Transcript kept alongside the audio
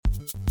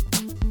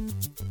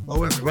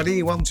Hello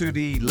everybody, welcome to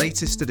the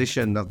latest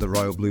edition of the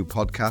Royal Blue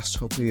podcast.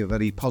 Hopefully a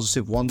very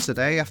positive one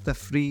today after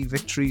 3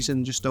 victories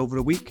in just over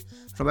a week.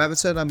 From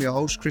Everton, I'm your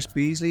host Chris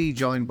Beasley,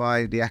 joined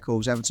by the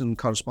Echo's Everton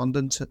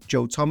correspondent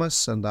Joe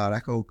Thomas and our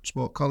Echo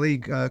Sport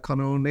colleague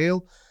Conor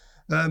O'Neill.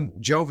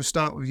 Joe, to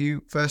start with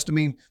you first, I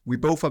mean, we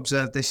both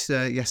observed this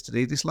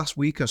yesterday, this last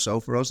week or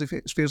so for us.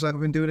 It feels like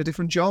we've been doing a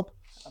different job.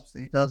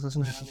 Absolutely does,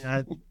 doesn't it?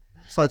 I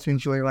started to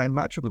enjoy writing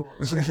match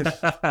reports,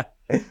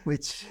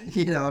 which,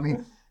 I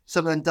mean,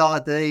 some of them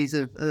dark days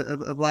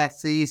of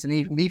last season,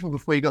 even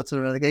before you got to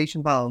the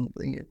relegation battle,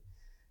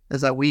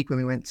 there's that week when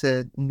we went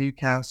to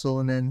Newcastle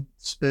and then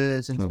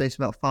Spurs in space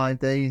of about 5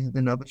 days and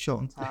another shot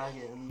on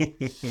target.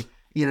 And,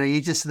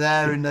 you're just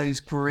there in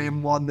those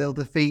grim 1-0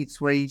 defeats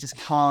where you just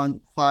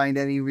can't find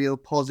any real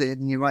positive,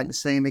 and you write the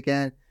same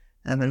again.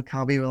 And then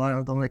can't be relying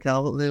on Dominic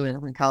Calvert-Lewin,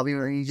 and can't be.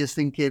 You're just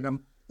thinking,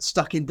 I'm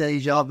stuck in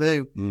deja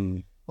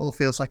vu. All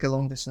feels like a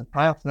long distance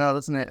playoff now,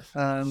 doesn't it?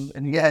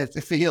 And yeah,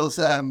 it feels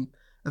a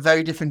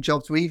very different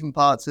job to even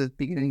parts of the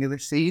beginning of the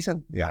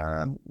season.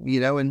 Yeah.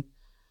 And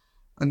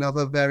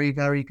another very,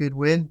 very good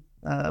win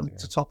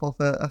to top off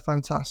a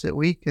fantastic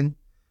week. And,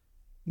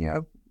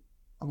 I'm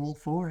all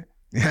for it.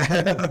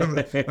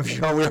 I'm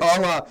sure we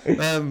all are.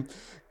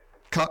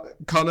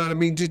 Conor, I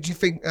mean, did you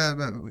think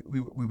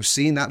we were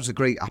seeing that was a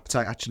great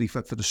appetite actually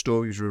for the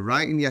stories we were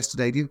writing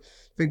yesterday? Do you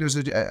think there was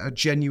a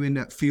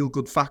genuine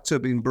feel-good factor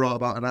being brought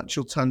about, an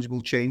actual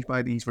tangible change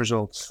by these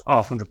results?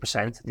 Oh,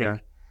 100%. Yeah.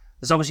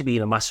 There's obviously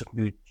been a massive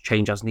mood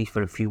change, hasn't it,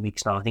 for a few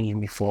weeks now. I think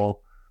even before,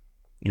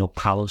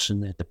 Palace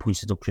and the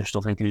points deduction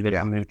stuff, I think there was a bit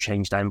of a mood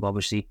change then, but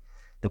obviously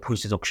the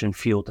points deduction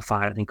fueled the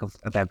fire, I think, of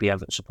every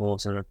Everton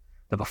supporter, and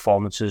the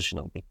performances,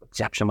 the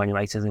exception Man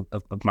United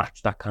have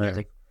matched that kind of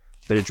thing.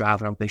 Bit of drive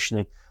and ambition,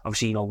 and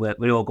obviously,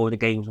 we all go to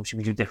games, obviously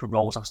we do different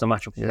roles after the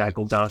match. Obviously, I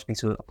go down and speak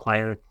to a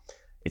player.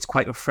 It's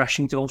quite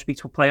refreshing to go and speak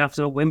to a player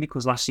after a win,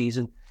 because last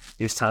season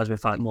there was times where I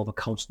felt more of a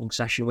counselling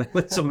session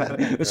with some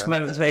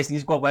members facing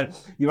his squad when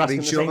you're asking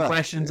the same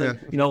questions, and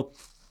you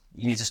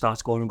need to start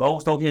scoring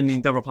goals, don't you?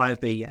 And the reply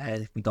would be,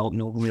 if we don't,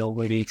 we're all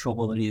going to be in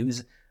trouble. And it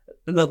was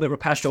a little bit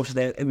repetitive.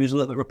 It was a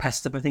little bit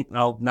repetitive. I think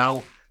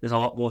now there's a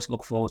lot more to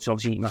look forward to.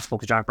 Obviously, I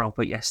spoke to Jack Brown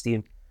about yesterday,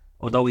 and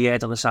although we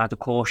erred on the side of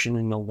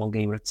caution, one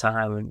game at a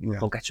time, and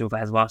we'll get too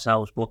ahead of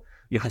ourselves, but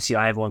you can see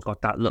how everyone's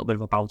got that little bit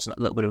of a bounce and that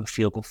little bit of a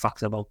feel-good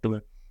factor about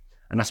them,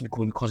 and that's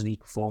because of these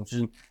performances.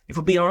 And if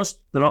we're being honest,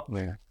 they're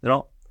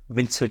not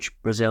vintage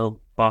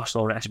Brazil,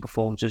 Barcelona-esque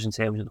performances in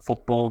terms of the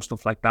football and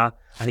stuff like that.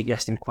 I think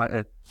yesterday was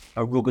quite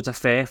a rugged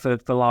affair for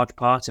large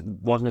parts. It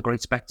wasn't a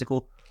great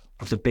spectacle,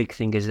 but the big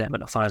thing is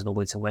that finds no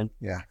way to win.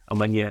 Yeah. And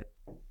when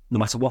no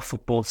matter what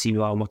football team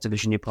you are and what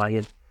division you're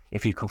playing,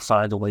 if you can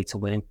find a way to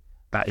win,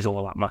 that is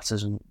all that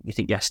matters. And you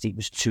think yesterday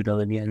was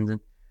 2-0 in the end, and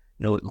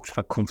it looks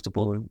quite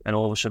comfortable, and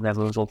all of a sudden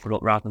everyone's up for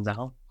up rather than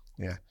down.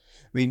 Yeah.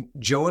 I mean,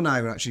 Joe and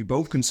I were actually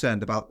both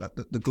concerned about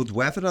the good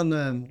weather on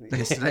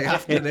yesterday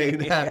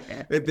afternoon.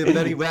 It'd been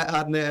very wet,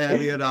 hadn't it,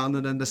 earlier on,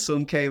 and then the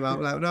sun came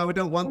out. Like, no, we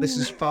don't want this.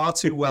 Is far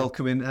too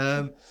welcoming.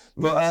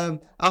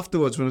 But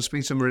afterwards, when I was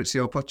speaking to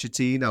Maurizio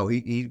Pochettino,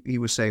 he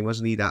was saying,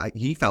 wasn't he, that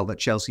he felt that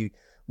Chelsea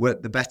were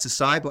the better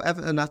side, but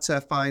Everton had to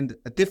find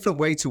a different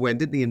way to win,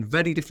 didn't they? In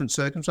very different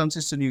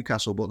circumstances to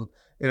Newcastle, but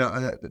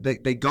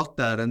they got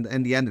there, and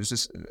in the end, it was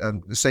just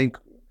the same.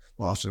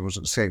 Well, obviously it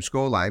wasn't the same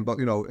scoreline, but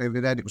in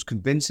the end it was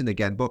convincing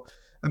again. But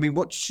I mean,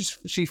 what does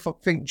she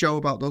think, Joe,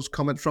 about those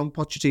comments from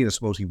Pochettino? I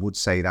suppose he would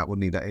say that,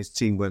 wouldn't he? That his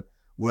team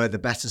were the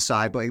better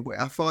side, but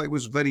I thought it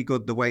was very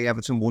good the way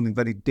Everton won in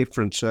very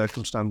different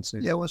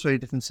circumstances. Yeah, it was very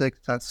different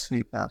circumstances for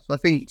Newcastle. I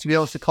think, to be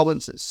honest, the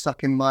comments that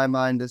stuck in my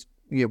mind as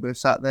we were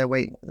sat there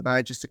waiting for the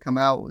managers to come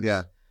out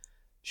was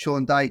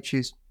Sean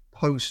Dyche's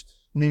post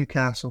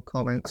Newcastle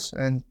comments,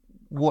 and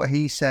what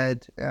he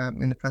said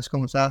in the press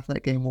conference after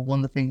that game. Well, one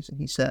of the things that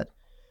he said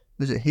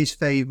was that his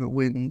favourite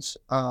wins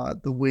are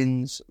the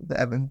wins that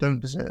Everton don't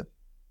deserve.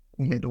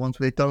 The ones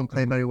where they don't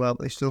play very well,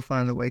 but they still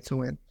find a way to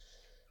win.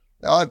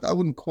 I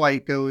wouldn't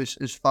quite go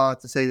as far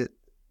to say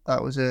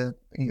that was a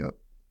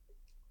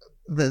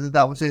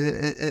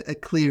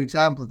clear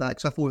example of that,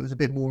 because I thought it was a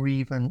bit more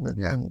even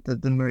than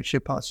Mauricio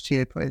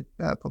Pochettino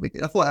probably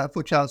did. I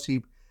thought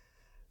Chelsea,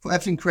 for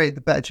Everton created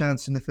the better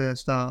chance in the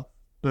first half,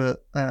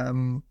 but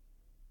they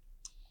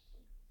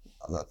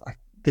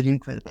didn't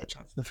create a better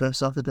chance in the first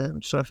half of the day.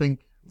 So I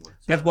think you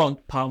have one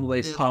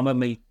Palmer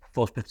made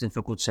force picked in for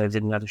a good save,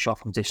 didn't have a shot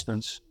from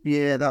distance.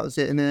 Yeah, that was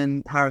it. And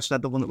then Harrison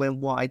had the one that went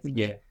wide.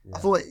 I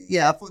thought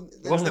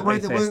it wasn't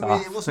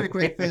a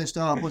great first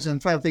half, was it? I'm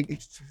trying to think.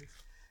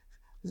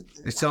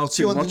 It's all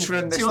too much for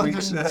him this week.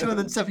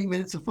 270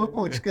 minutes of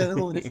football, just going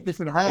all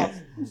different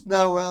halves.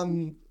 No,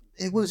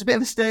 it was a bit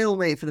of a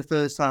stalemate for the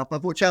first half. I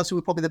thought Chelsea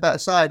were probably the better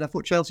side. I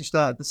thought Chelsea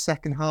started the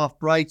second half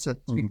brighter,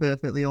 to be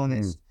perfectly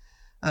honest.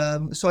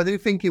 So I do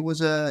think it was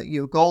a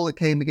goal that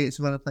came against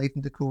the run of play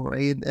from Decore,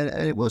 and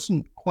it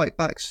wasn't quite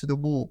backs to the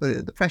wall,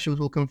 but the pressure was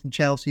all coming from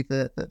Chelsea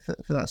for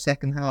that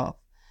second half.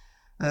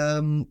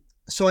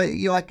 So I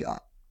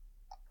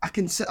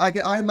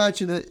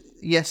imagine that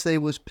yesterday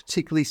was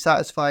particularly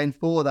satisfying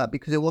for that,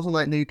 because it wasn't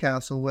like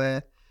Newcastle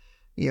where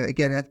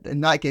again,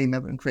 in that game,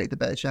 Everton created the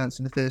better chance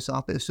in the first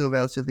half. It was still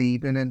relatively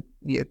even. And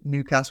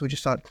Newcastle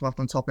just started to come up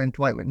on top, and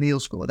Dwight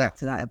McNeil scored.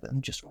 After that,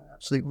 Everton just ran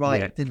absolutely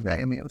right, didn't they?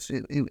 I mean,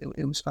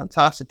 it was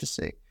fantastic to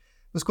see.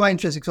 It was quite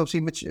interesting because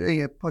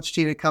obviously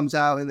Pochettino comes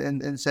out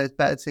and says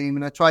better team,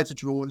 and I tried to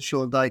draw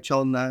Sean Dyche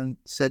on there and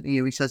said,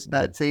 he says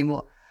better team.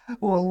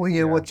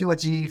 What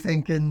do you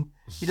think? And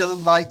he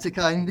doesn't like to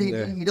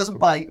he doesn't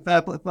bite.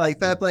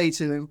 Fair play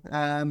to him.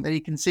 And he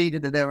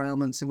conceded that there are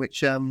elements in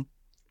which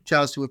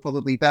Chelsea were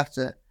probably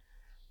better,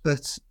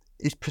 but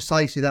it's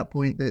precisely that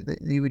point that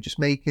you were just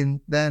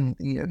making. Then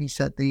he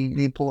said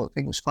the important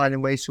thing was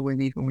finding ways to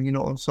win even when you're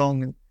not on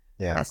song, and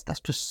that's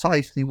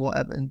precisely what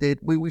Everton did.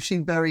 We've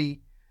seen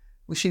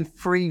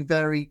three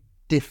very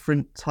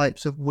different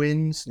types of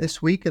wins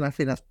this week, and I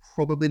think that's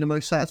probably the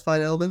most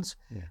satisfying elements.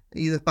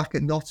 Either back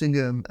at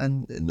Nottingham,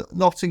 and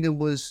Nottingham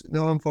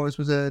Forest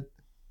was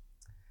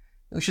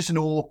just an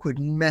awkward,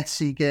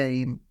 messy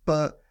game.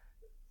 But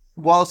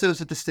whilst there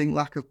was a distinct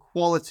lack of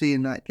quality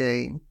in that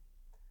game,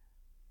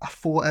 I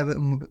thought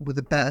Everton were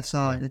the better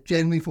side. I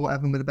genuinely thought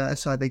Everton were the better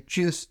side. They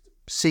just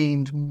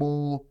seemed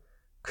more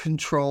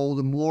controlled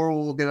and more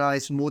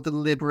organised and more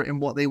deliberate in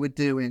what they were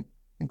doing,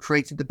 and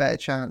created the better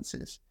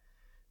chances.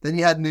 Then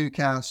you had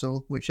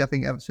Newcastle, which I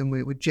think Everton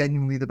were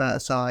genuinely the better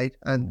side,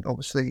 and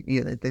obviously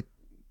they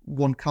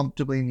won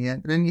comfortably in the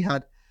end. And then you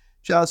had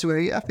Chelsea,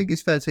 where I think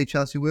it's fair to say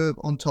Chelsea were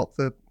on top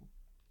for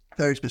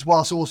various bits,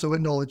 whilst also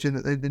acknowledging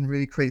that they didn't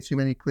really create too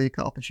many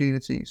clear-cut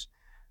opportunities.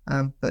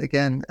 But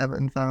again,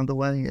 Everton found a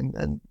way,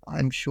 and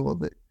I'm sure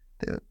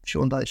that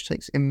Sean Dyche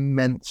takes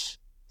immense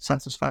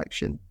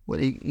satisfaction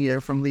when he,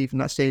 from leaving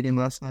that stadium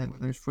last night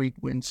with those 3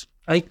 wins.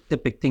 I think the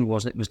big thing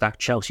was that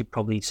Chelsea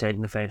probably said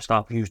in the first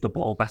half used the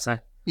ball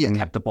better, and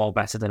kept the ball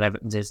better than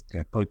Everton did.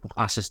 Probably put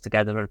passes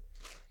together,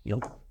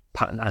 and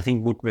I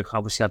think Woodrick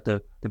obviously had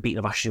the beating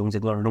of Ashley Young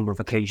did on a number of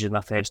occasions in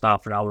that first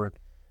half an hour.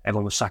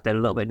 Everyone was sat there a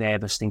little bit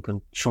nervous,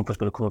 thinking something's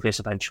going to come of this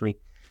eventually.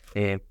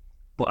 But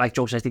like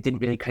Joe says, they didn't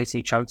really create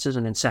any chances,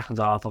 and then second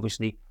half,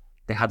 obviously,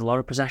 they had a lot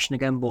of possession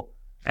again, but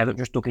Everton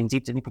just dug in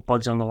deep, didn't put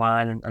bodies on the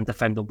line and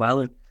defended well.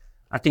 And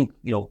I think,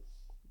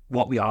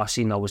 what we are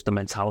seeing now is the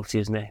mentality,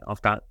 isn't it,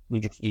 of that. You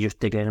just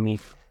dig in. I mean,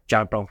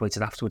 Jared Brown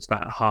waited afterwards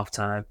that at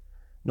half-time.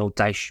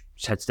 Dyche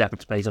said to the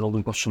Everton players, I know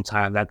we've got some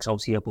time legs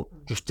out here, but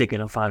just dig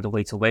in and find a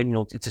way to win.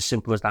 It's as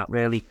simple as that,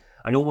 really.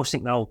 I almost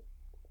think now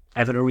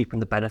Everton are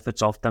reaping the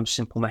benefits of them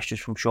simple messages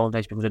from Sean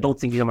Dyche, because I don't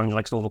think he's a manager who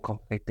likes to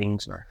overcomplicate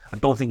things. I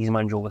don't think he's a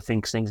manager who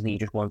overthinks things, and he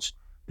just wants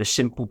the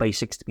simple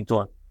basics to be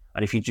done.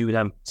 And if you do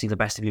them to the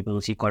best of your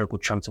ability, you've got a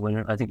good chance of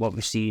winning. I think what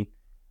we've seen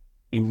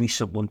in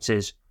recent months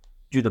is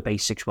do the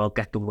basics well,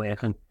 get them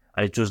working,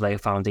 and it does lay a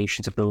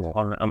foundation to build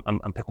on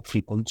and pick up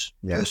 3 points.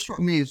 What struck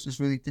me is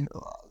really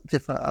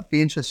different. I'd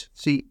be interested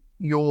to see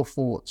your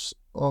thoughts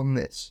on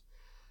this.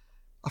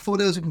 I thought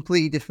there was a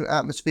completely different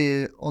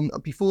atmosphere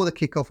before the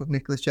kickoff with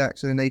Nicholas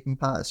Jackson and Nathan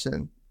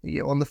Patterson.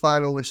 On the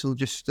final whistle,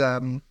 just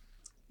the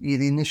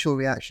initial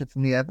reaction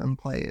from the Everton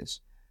players.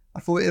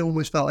 I thought it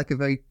almost felt like a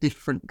very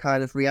different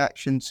kind of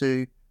reaction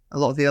to a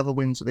lot of the other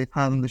wins that they've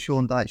had under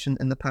Sean Dyche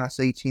in the past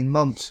 18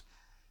 months.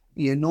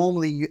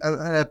 Normally,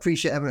 I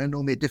appreciate Everton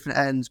normally at different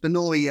ends, but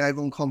normally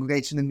everyone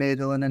congregates in the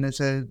middle, and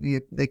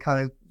then they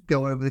kind of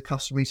go over the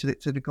customary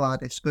to the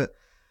Gladys. But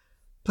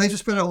players were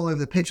spread out all over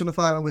the pitch on the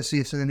final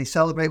whistle, so then they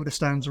celebrate with the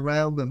stands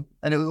around them,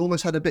 and it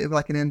almost had a bit of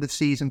like an end of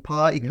season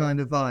party kind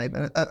of vibe.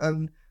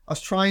 And I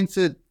was trying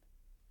to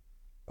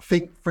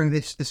think through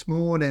this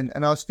morning,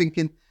 and I was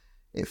thinking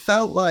it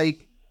felt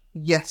like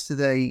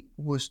yesterday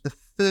was the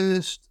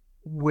first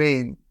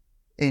win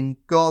in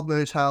God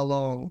knows how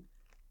long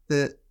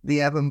that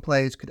the Everton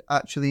players could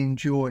actually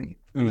enjoy.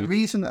 The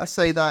reason that I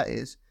say that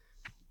is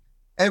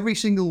every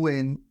single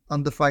win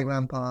under Frank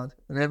Lampard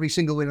and every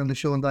single win under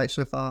Sean Dyche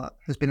so far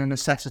has been a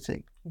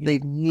necessity.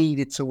 They've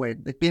needed to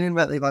win. They've been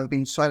either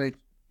been trying to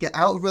get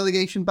out of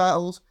relegation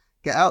battles,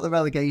 get out of the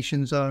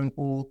relegation zone,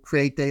 or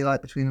create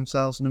daylight between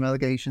themselves and the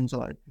relegation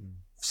zone.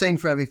 Same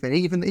for everything.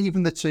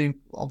 Even the two,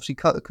 obviously,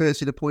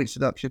 courtesy of the points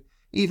deduction,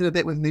 even a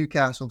bit with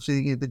Newcastle,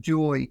 obviously the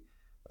joy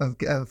of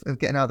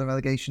getting out of the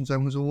relegation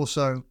zone was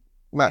also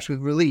matched with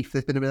relief.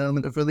 There's been an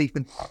element of relief,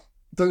 and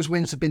those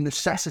wins have been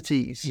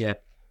necessities. Yeah.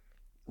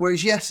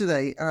 Whereas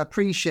yesterday, and I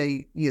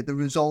appreciate the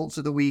results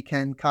of the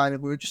weekend kind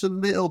of were just a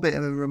little bit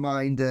of a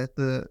reminder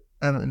that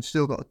Everton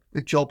still got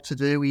a job to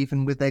do,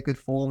 even with their good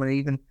form, and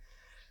even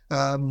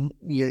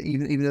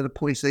though the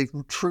points they've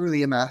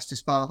truly amassed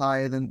is far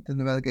higher than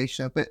the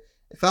relegation zone. But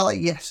it felt like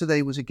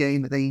yesterday was a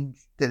game that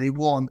they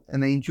won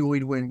and they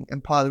enjoyed winning,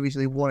 and part of the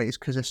reason they won it is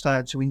because they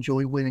started to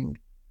enjoy winning,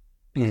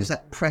 because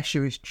that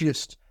pressure is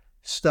just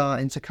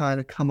starting to kind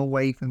of come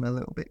away from them a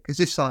little bit, because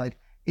this side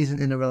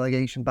isn't in a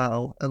relegation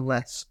battle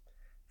unless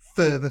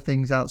further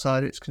things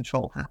outside its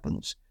control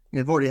happens.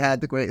 They've already had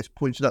the greatest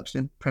point deduction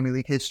in Premier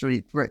League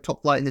history,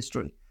 top flight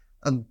history,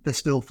 and they're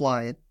still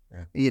flying.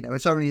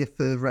 It's only if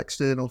further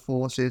external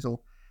forces or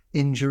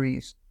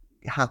injuries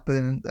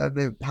happen,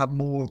 they have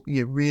more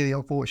really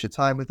unfortunate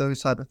time with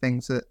those type of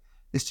things, that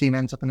this team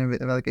ends up in a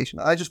relegation.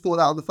 I just thought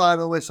that on the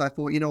final list, I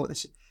thought,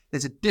 this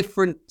there's a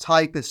different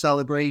type of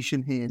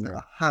celebration here that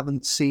I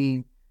haven't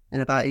seen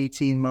in about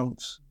 18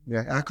 months.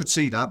 Yeah, I could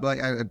see that.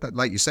 But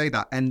like you say,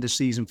 that end of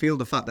season feel,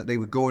 the fact that they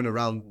were going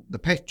around the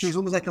pitch. It was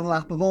almost like a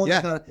lap of honor.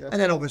 Yeah.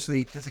 And then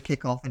obviously there's a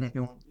kick-off and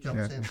everyone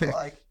jumps in. But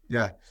like,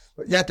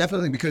 Yeah,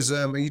 definitely, because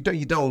you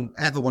don't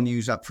ever want to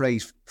use that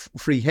phrase,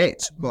 free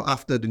hit. But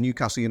after the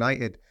Newcastle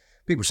United,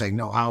 people say,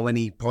 no, how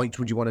many points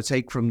would you want to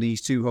take from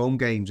these 2 home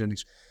games? And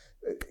it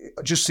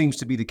just seems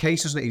to be the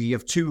case, doesn't it? If you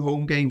have 2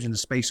 home games in the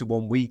space of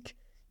 1 week,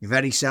 you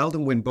very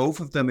seldom win both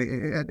of them.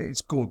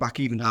 It's going back,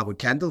 even Howard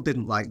Kendall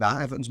didn't like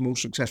that. Everton's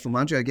most successful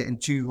manager getting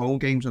 2 home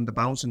games under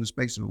bounce in the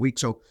space of a week.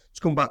 So it's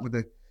come back with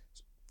the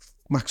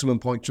maximum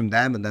points from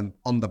them, and then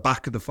on the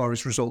back of the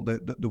Forest result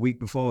the week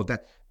before,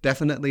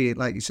 definitely,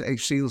 like you say, it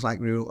feels like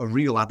a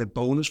real added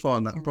bonus for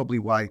them. That's probably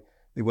why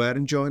they were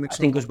enjoying it. I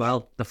think as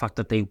well, the fact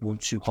that they won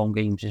 2 home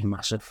games is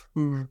massive,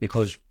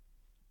 because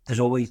there's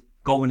always,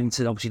 going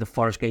into obviously the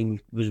Forest game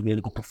was a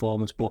really good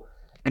performance, but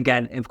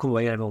again, if come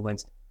away, everyone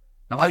went,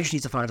 now I just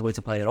need to find a way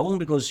to play at home,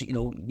 because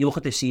you look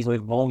at this season away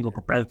from home, you look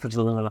at Brentford,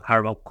 you look at the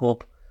Carabao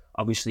Cup,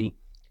 obviously,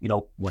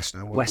 West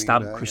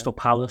Ham, Crystal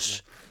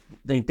Palace.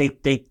 They've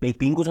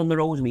been good on the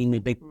road. I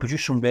mean, they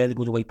produced some really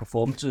good away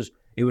performances.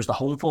 It was the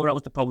home form that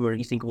was the problem, where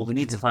you think, well, we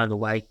need to find a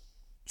way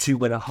to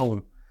win at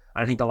home.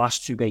 And I think the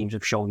last 2 games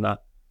have shown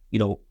that,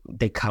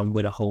 they can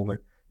win at home. And,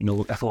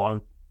 I thought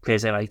on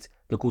Thursday night,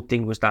 the good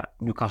thing was that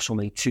Newcastle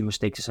made 2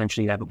 mistakes,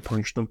 essentially, and Everton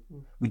punished them.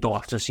 We don't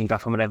have to see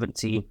that from an Everton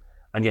team.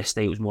 And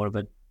yesterday it was more of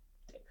a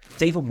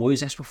David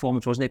Moyes'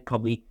 performance, wasn't it?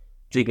 Probably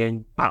dig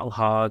in, battle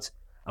hard,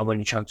 and when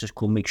your chances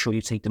come, make sure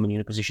you take them and you're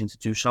in a position to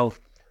do so.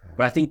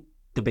 But I think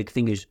the big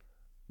thing is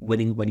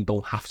winning when you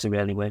don't have to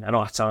really win. I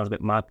know that sounds a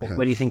bit mad, but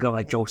when you think of,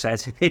 like Joe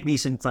says, in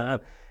recent time,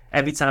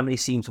 every time they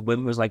seem to win,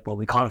 it was like, well,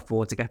 we can't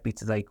afford to get beat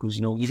today, because,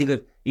 you think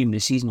of even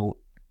this season,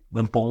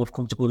 when Bournemouth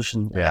come to us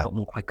and got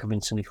them quite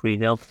convincingly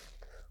 3-0.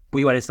 But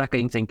you went into that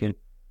game thinking,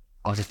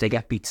 God, if they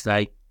get beat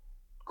today,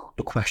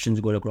 the questions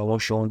are going to grow on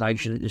Sean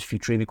Dyche in his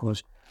future,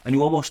 because, and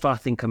you almost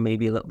start thinking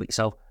maybe a little bit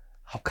yourself,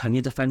 how can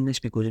you defend this?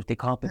 Because if they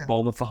can't beat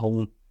Bournemouth at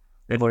home,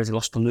 they've already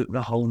lost to Luton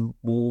at home,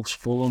 Wolves,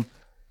 Fulham,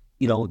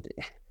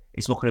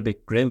 it's looking a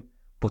bit grim.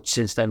 But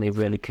since then, they've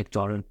really kicked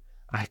on, and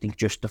I think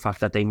just the fact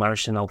that they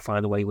managed to now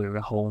find a way where we're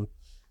at home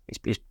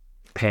is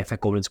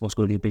perfect going into what's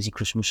going to be a busy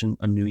Christmas and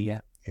New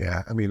Year.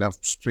 Yeah, I mean, I've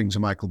speaking to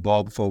Michael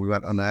Ball before we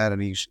went on air,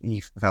 and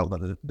he felt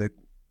that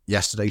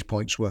yesterday's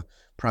points were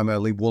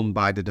primarily won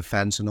by the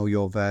defence. I know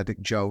your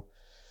verdict, Joe,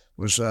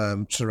 was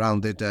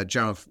surrounded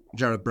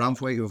Jared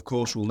Branthwaite, who of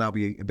course will now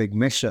be a big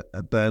miss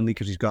at Burnley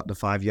because he's got the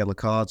 5 yellow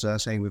cards there.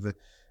 Same with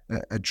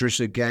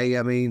Idrissa Gueye.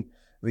 I mean,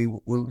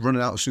 we're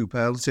running out of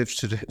superlatives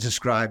to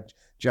describe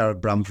Jared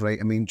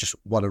Branthwaite. I mean, just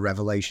what a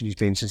revelation he's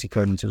been since he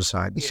came into the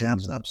side. Yeah,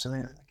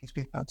 absolutely. I think he's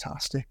been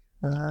fantastic.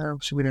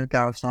 Obviously, we know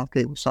Gareth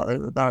Southgate was sat there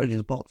at the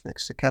barrages box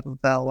next to Kevin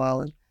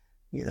Thelwell, and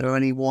there are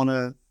only one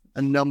of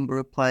a number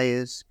of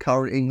players,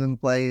 current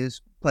England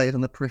players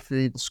on the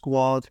periphery of the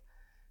squad,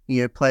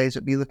 players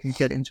that be looking to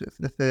get into it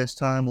for the first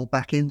time or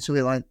back into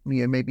it, like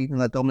maybe even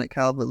like Dominic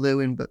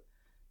Calvert-Lewin. But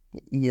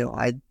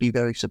I'd be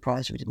very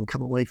surprised if he didn't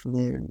come away from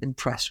there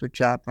impressed with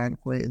Jared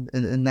Branthwaite,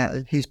 and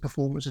that his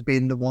performance has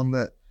been the one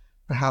that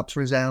perhaps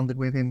resounded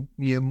with him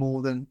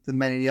more than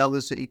many of the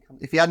others. That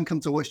if he hadn't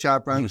come to watch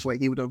Jared Branthwaite,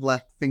 he would have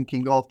left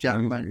thinking of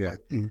Jared Branthwaite.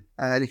 Yeah.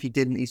 And if he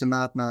didn't, he's a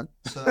madman.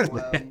 So,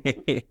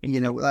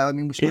 I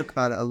mean, we spoke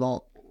about it a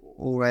lot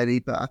already,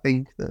 but I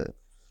think that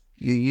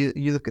you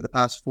look at the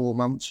past 4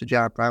 months for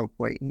Jared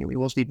Branthwaite, he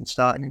wasn't even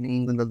starting in the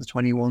England under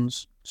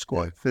 21s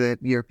squad for the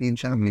European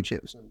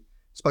Championships.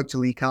 Spoke to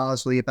Lee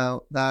Carsley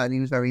about that, and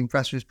he was very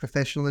impressed with his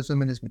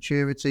professionalism and his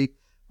maturity.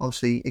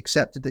 Obviously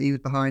accepted that he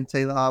was behind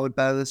Taylor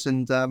Harwood-Bellis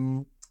and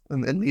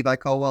Levi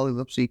Colwill, who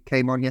obviously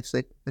came on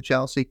yesterday for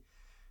Chelsea.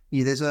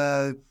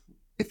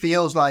 It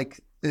feels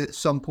like at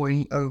some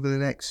point over the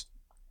next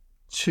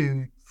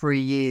 2-3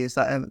 years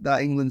that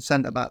England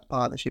centre-back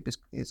partnership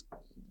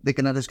there's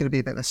going to be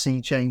a bit of a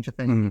sea change, I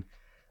think.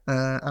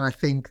 And I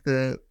think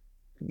that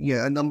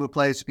a number of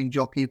players have been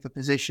jockeying for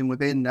position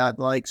within that,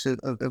 likes of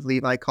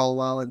Levi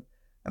Colwill and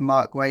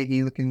Mark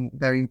Guehi looking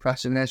very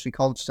impressive, and Ezri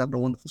Collins having a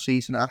wonderful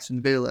season at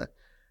Aston Villa.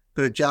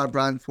 But Jared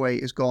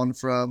Branthwaite has gone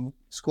from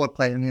squad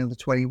player in the under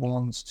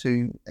 21s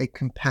to a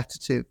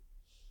competitive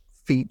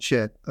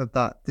feature of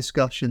that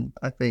discussion,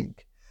 I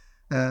think.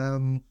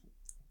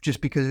 Just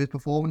because of his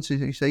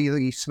performances, you say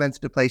he's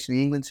cemented a place in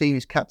the England team.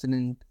 He's captain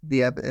in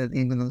the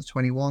England under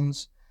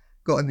 21s,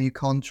 got a new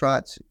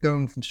contract,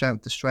 going from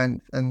strength to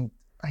strength. And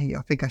I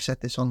think I said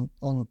this on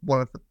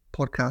one of the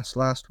podcasts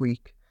last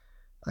week.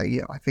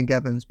 I think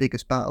Everton's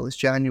biggest battle is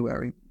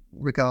January,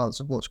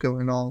 regardless of what's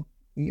going on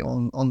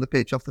the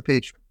pitch, off the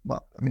pitch.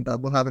 Well, I mean,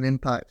 that will have an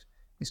impact.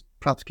 It's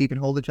perhaps keeping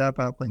hold of Jared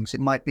Branthwaite. It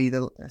might be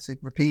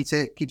repeat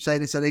it, keep saying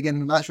this again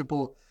in the match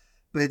report.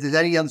 But if there's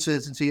any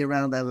uncertainty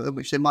around there,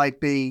 which there might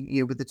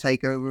be, with the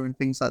takeover and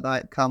things like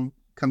that come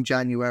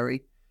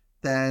January,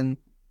 then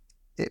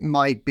it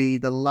might be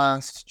the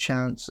last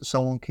chance that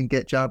someone can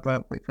get Jared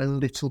Branthwaite for a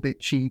little bit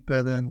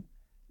cheaper than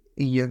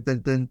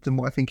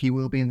what I think he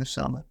will be in the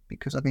summer.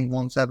 Because I think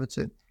once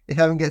Everton if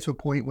they get to a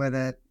point where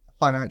they're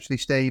financially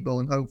stable,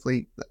 and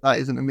hopefully that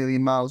isn't a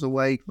million miles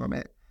away from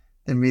it,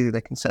 then really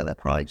they can set their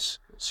price.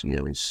 So,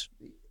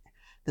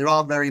 there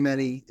aren't very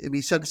many. I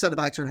mean, centre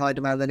backs are in high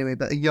demand anyway,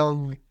 but a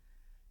young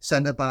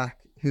centre back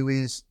who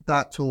is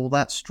that tall,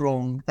 that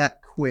strong,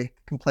 that quick,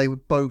 can play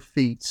with both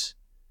feet.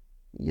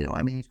 He's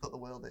got the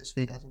world at his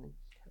feet, hasn't he?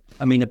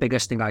 I mean, the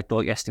biggest thing I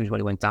thought yesterday was when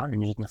he went down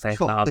and in the first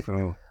half.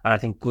 And I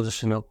think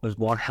Goodison was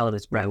one hell of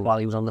his breath while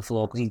he was on the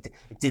floor, because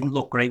it didn't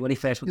look great when he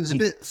first... It was a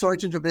bit... Sorry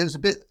to interrupt, but it was a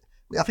bit...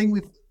 I think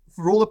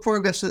for all the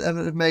progress that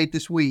Everton have made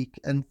this week,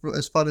 and for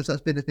as fun as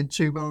that's been, it's been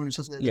 2 moments,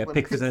 hasn't it? Yeah,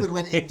 Pickford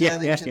went in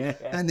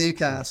and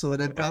Newcastle,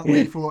 and then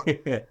Bradley thought...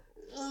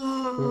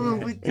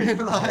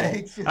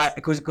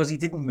 Because he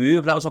didn't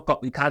move. That was what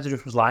got me.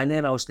 Kadri was lying there,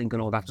 and I was thinking,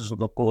 that doesn't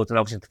look good. And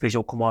obviously the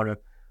physio come on,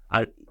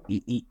 and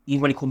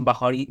even when he come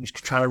back on, he was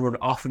trying to run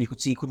it off, and you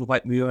could see he couldn't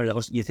quite move.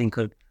 And you're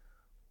thinking,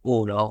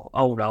 oh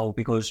no,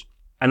 because,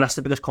 and that's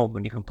the biggest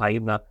compliment you can pay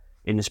him, that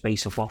in the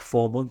space of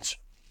 4 months,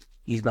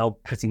 he's now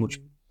pretty much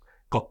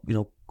got,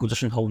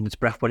 Goodison holding his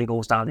breath when he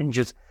goes down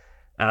injured.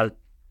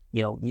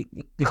 You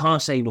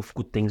can't say enough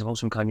good things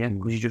about him, can you?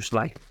 Because he's just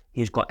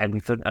he's got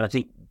everything.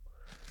 And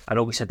I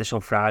know we said this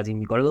on Friday, and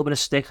we got a little bit of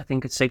stick, I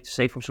think it's safe to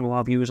say, from some of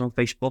our viewers on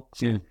Facebook.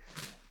 Yeah.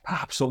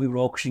 Absolutely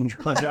raucous,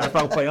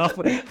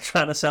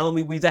 trying to sell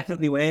him. We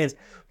definitely weren't.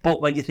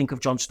 But when you think of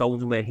John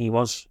Stones and where he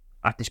was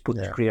at this point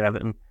in his career,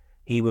 Everton,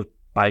 he was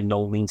by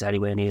no means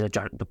anywhere near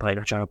the player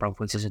that Jarrad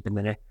Branthwaite is at the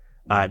minute.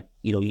 And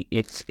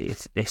if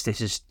this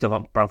is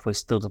Branthwaite's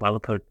still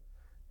developing,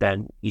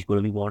 then he's going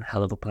to be one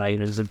hell of a player.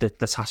 And the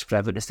task for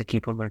Everton is to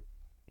keep him and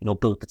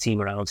build the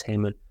team around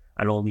him and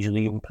all these other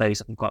young players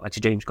that we've got, like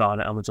James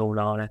Garner, Amadou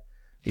Onana,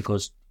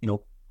 because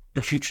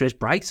the future is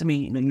bright. I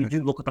mean, you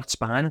do look at that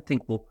spine and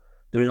think, well,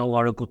 there is a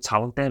lot of good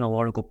talent there and a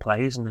lot of good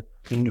players, and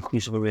the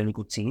nucleus of a really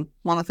good team.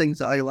 One of the things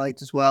that I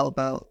liked as well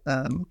about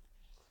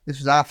this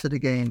was after the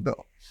game, but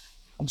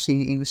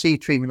obviously he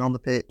received treatment on the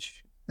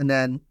pitch,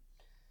 and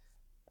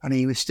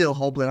he was still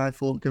hobbling, I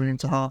thought, going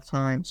into half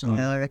time. So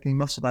I reckon he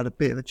must have had a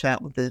bit of a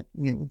chat with the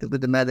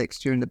medics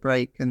during the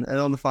break, and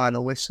on the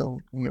final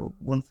whistle, one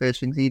of the first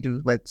things he did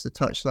was went to the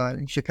touchline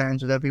and shook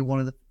hands with every one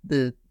of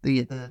the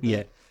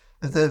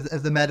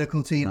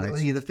medical team,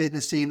 nice. The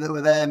fitness team that were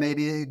there,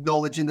 maybe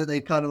acknowledging that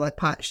they kind of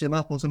patched him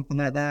up or something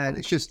like that. And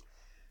it's just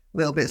a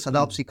little bit. So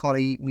obviously,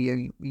 Connie,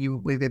 you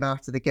with him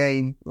after the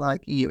game,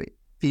 it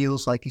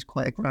feels like he's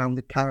quite a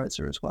grounded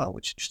character as well,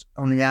 which just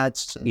only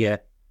adds to. Yeah,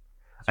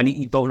 and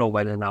you don't know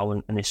whether now,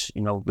 and this,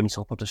 when he's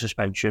up the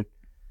suspension,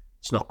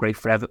 it's not great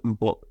for Everton,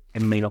 but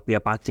it may not be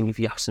a bad thing if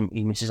he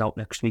misses out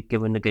next week,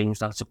 given the games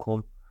that to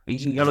come.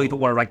 You don't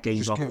want to write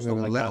games off. Give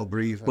him a little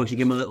breather. But if you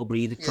give him a little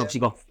breather, because obviously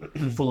you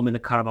got Fulham in the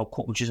Carabao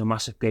Cup, which is a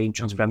massive game,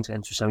 transfer them to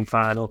enter a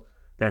semi-final.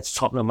 Then it's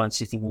Tottenham, Man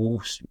City,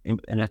 Wolves in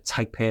a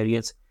tight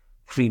period.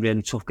 3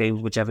 really tough games,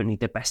 which Everton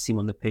need the best team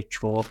on the pitch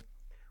for.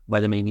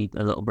 Whether they need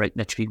a little break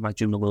next week might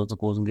do them the world of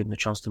goals and give them a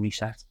chance to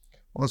reset.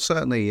 Well,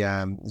 certainly,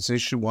 it's an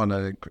interesting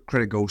one.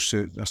 Credit goes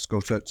to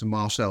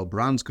Marcel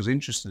Brands, because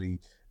interestingly,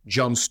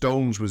 John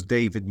Stones was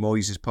David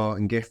Moyes'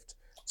 parting gift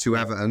to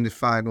Everton, the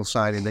final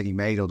signing that he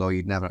made, although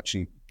he'd never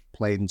actually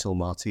played until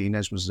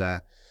Martinez was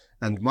there.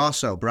 And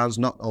Marcel Brands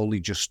not only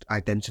just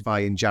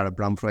identifying Jarrad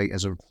Branthwaite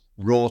as a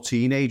raw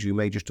teenager who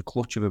made just a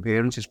clutch of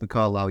appearances for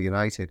Carlisle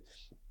United,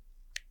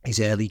 his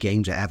early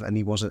games at Everton,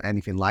 he wasn't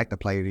anything like the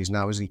player he is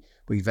now, is he?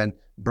 But then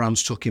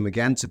Brands took him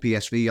again to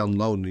PSV on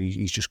loan, and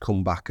he's just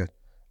come back a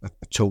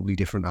totally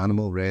different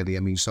animal, really. I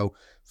mean, so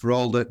for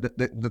all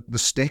the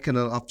stick, and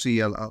obviously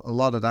a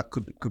lot of that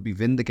could be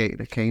vindicated.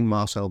 It came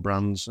Marcel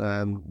Brands'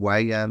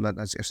 way,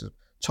 as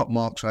top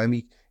marks for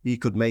him. He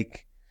could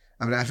make.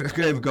 I mean, I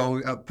could ever go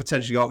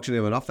potentially auction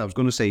him off. I was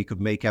going to say he could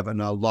make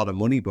Everton a lot of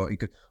money, but he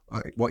could.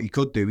 What he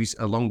could do is,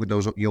 along with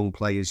those young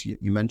players you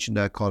mentioned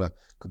there, Connor,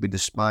 could be the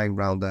spine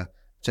round a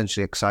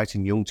potentially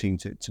exciting young team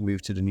to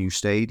move to the new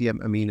stadium.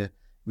 I mean,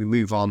 we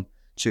move on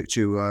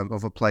to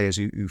other players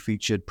who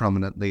featured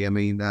prominently. I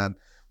mean,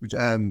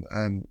 again,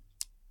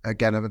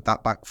 that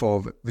back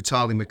four,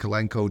 Vitaly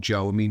Mykolenko,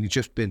 Joe. I mean, it's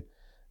just been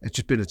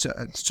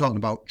talking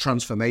about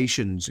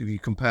transformations. If you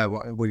compare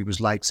what he was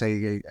like,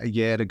 say, a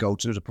year ago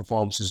to the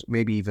performances,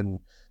 maybe even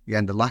the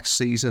end of last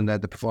season, the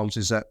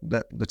performances that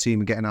the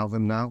team are getting out of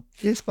him now.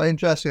 It's quite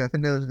interesting. I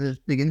think there was a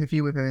big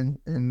interview with him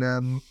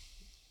in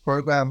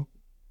programme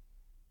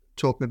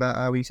talking about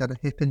how he's had a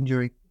hip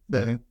injury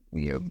that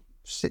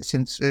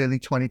since early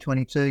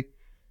 2022.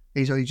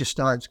 He's only just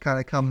started to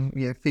kind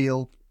of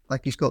feel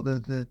like he's got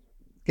the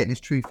getting his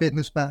true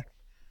fitness back.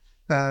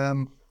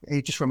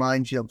 It just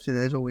reminds you, obviously,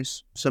 there's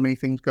always so many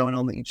things going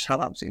on that you just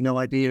have absolutely no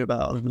idea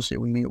about. Obviously,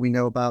 we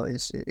know about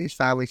his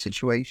family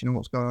situation and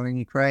what's going on in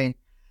Ukraine.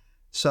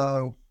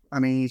 So, I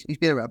mean, he's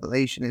been a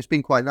revelation. It's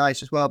been quite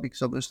nice as well,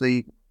 because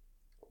obviously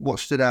what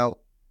stood out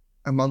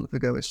a month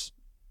ago is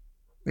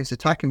his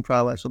attacking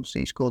prowess.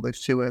 Obviously, he scored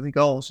those 2 early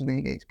goals, and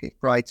he gets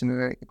Brighton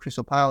and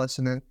Crystal Palace,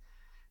 and then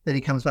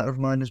he comes back to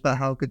remind us about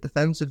how good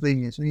defensively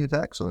he is, and he was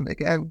excellent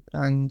again.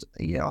 And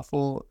I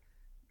thought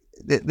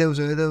there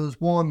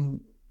was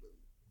one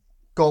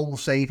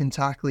goal-saving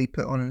tackle he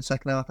put on in the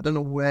second half. I don't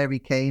know where he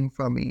came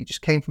from. He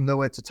just came from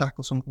nowhere to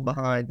tackle something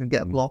behind and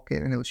get a block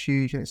in, and it was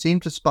huge. And it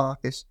seemed to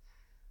spark this,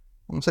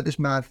 almost like this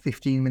mad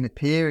 15-minute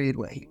period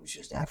where he was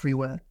just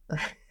everywhere.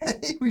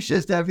 He was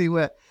just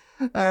everywhere.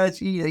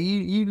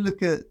 You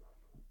look at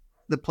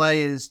the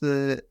players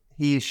that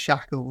he has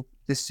shackled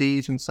this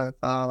season so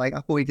far. Like, I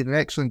thought he did an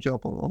excellent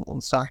job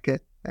on Saka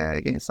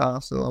against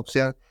Arsenal.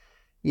 Obviously,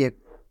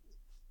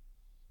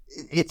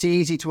 it's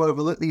easy to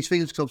overlook these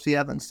things because obviously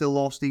Everton still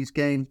lost these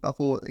games. But I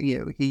thought,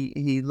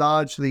 he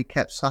largely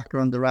kept Saka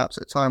under wraps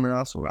at a time when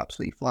Arsenal were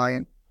absolutely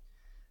flying.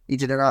 He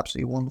did an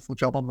absolutely wonderful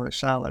job on Mo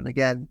Salah. And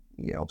again,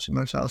 obviously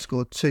Mo Salah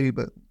scored 2,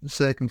 but the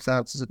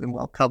circumstances have been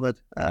well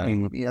covered.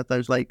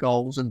 Those late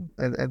goals and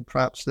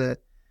perhaps the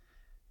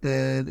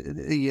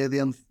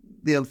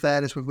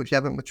unfairness with which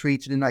Everton were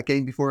treated in that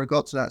game before it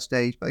got to that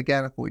stage. But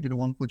again, I thought he did a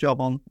wonderful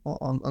job on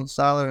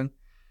Salah, and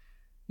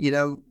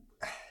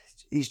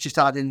he's just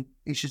adding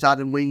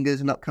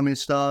wingers and upcoming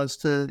stars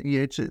to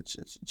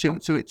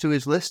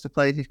his list of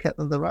players he's kept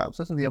under wraps,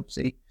 hasn't he?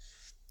 Obviously,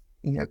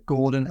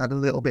 Gordon had a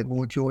little bit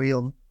more joy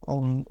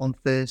on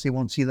Thursday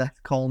once he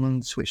left Coleman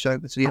and switched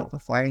over to the upper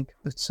flank.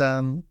 But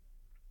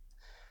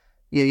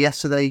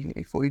yesterday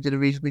I thought he did a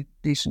reasonably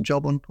decent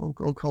job on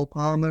Cole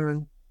Palmer,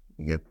 and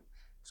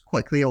it's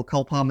quite clear what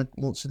Cole Palmer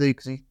wants to do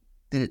because he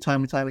did it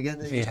time and time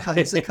again. He cut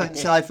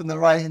inside from the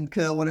right hand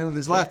curl, one over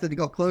his left, and he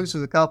got close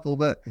with a couple.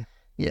 But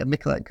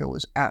Mikalenko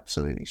was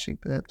absolutely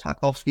superb.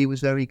 Tarkowski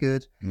was very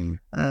good, and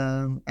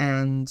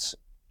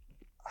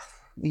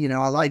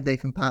I like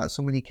Nathan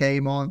Patterson when he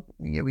came on.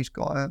 He's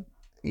got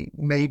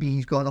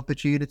he's got an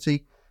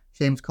opportunity.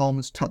 James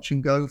Coleman's touch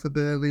and go for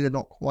Burnley. They're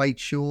not quite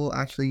sure.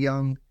 Ashley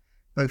Young,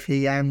 both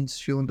he and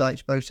Sean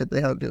Dyche both said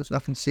they hoped it was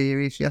nothing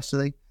serious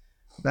yesterday.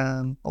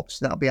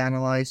 Obviously that'll be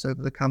analysed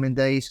over the coming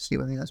days to see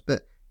what he has.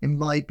 But it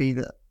might be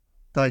that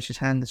Dyche's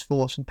hand is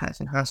forced and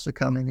Patterson has to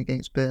come in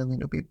against Burnley.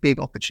 It'll be a big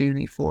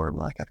opportunity for him.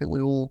 Like, I think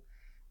we all,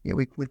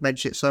 we've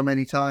mentioned it so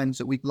many times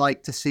that we'd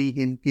like to see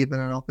him given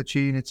an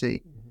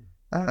opportunity.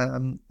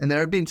 And there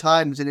have been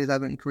times in his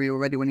Everton career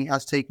already when he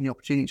has taken the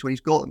opportunities when he's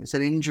got them. It's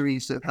been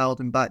injuries that have held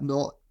him back,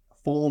 not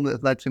form that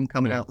have led to him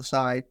coming out the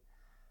side.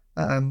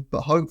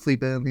 But hopefully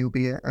Burnley will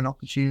be an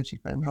opportunity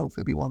for him.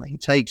 Hopefully it'll be one that he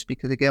takes,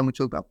 because again, we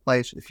talk about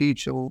players for the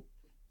future.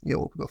 We've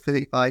got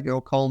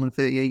 35-year-old Coleman,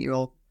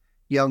 38-year-old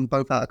Young,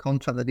 both out of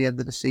contract at the end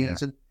of the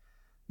season.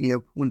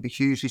 Wouldn't be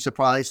hugely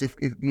surprised if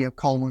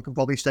Coleman can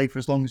probably stay for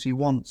as long as he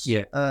wants.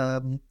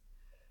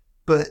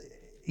 But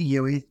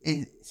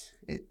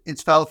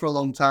it's felt for a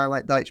long time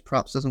like Dyche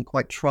perhaps doesn't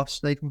quite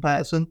trust Nathan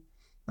Patterson.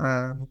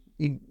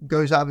 He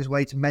goes out of his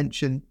way to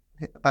mention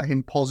about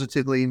him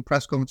positively in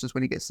press conferences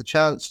when he gets the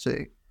chance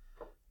to,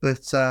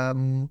 but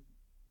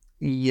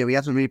he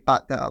hasn't really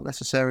backed that up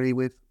necessarily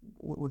with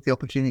the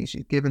opportunities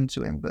he's given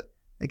to him. But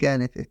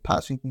again, if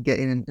Patterson can get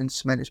in and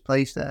cement his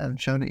place there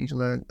and show that he's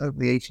learned over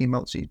the 18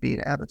 months he's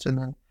been at Everton,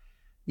 and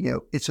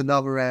it's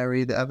another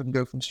area that Everton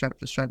go from strength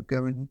to strength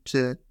going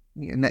to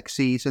next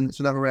season.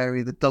 It's another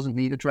area that doesn't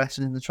need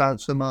addressing in the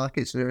transfer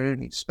market, so they don't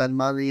need to spend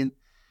money. And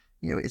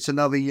it's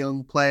another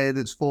young player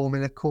that's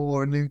forming a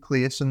core, a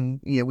nucleus.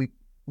 And we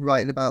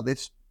writing about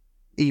this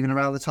even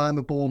around the time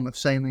of Bournemouth,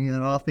 saying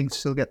our things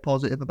still get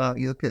positive about.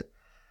 You look at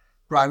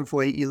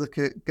Branthwaite, you look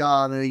at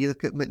Garner, you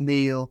look at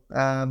McNeil,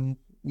 and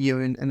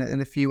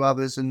a few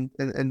others, and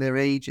their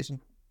ages. And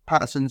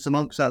Patterson's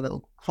amongst that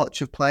little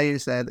clutch of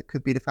players there that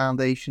could be the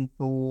foundation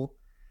for.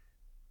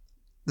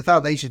 The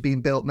foundation is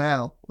being built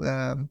now,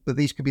 but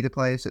these could be the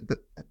players that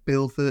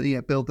build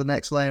the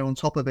next layer on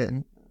top of it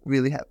and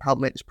really help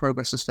make this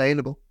progress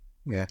sustainable.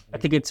 I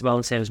think it's well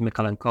the same as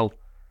Mikalenko.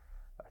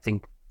 I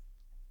think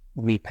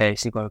me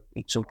personally got to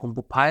eat some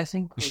humble pie. I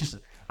think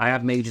I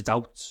have major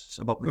doubts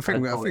about. I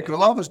think a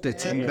lot of us did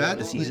too.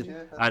 The season.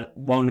 And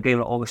one of the games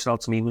that always stood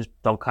out to me was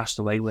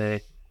Doncaster away, where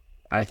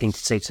I think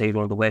to say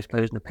one of the worst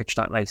players in the pitch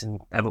that night, and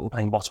Everton were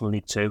playing bottom of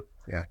League 2.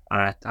 And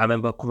I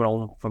remember coming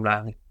home from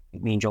that.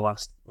 Me and Joe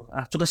asked,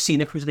 after the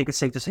scenic, I think it's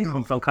safe to say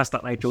from Doncaster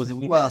that night, Joe.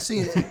 Well,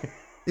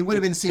 it would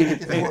have been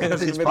scenic if it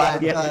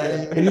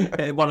wasn't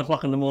at 1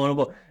 o'clock in the morning.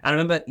 But I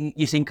remember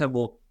you think,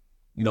 well,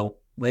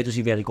 where does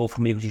he really go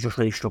from here? Because he just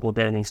really struggled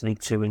there against League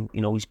 2, and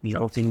he's been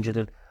out injured,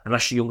 and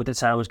Ashley Young at the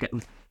time was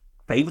getting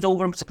favoured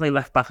over him to play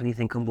left back, and you're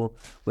thinking, well,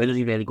 where does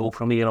he really go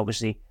from here? And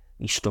obviously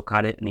he's stuck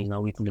at it, and he's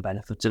now reaping the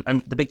benefits.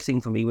 And the big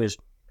thing for me was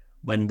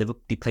when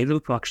they played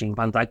Liverpool, actually,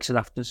 Van Dijk said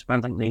after,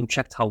 Van Dijk name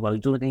checked how well he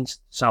done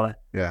against Salah.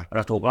 And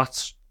I thought, well,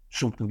 that's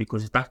something,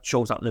 because if that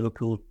shows that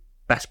Liverpool's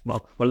best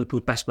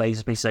players,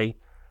 as they say,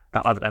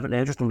 that lad at Everton,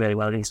 they're just done really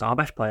well against our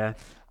best player.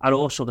 And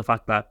also the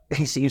fact that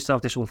he seems to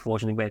have this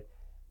unfortunate where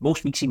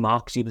most weeks he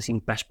marks either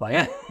team's best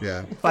player.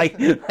 like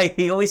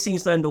he always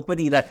seems to end up with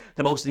either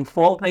the most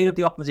informed player of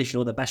the opposition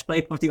or the best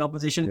player of the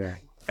opposition.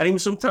 And even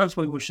sometimes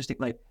when we was just think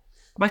like,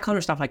 my kind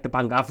of stuff like the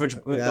bang average,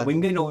 the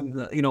winger,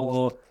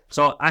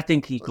 so I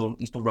think he's done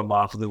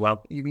remarkably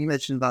well. You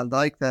mentioned Van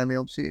Dijk there. I mean,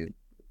 obviously,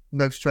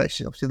 no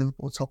stretch. Obviously,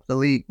 Liverpool top of the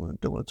league. I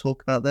don't want to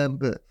talk about them,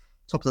 but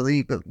top of the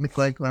league. But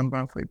Mikalenko and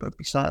Branthwaite both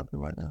be starting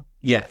right now.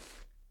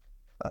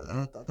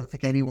 I don't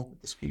think anyone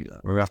would dispute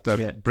that. We have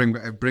to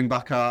bring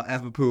back our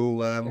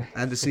Liverpool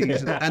end of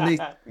season and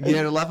the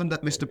year 11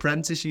 that Mr.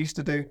 Prentice used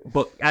to do.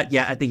 But I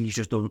think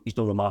he's done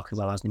remarkably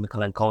well, hasn't he,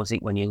 Mykolenko? I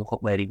think when you look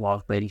at where he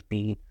was, where he's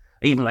been,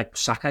 even like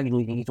Saka,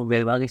 he's done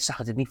really well. He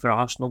Saka, didn't he, for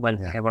Arsenal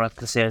when everyone had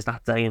concerns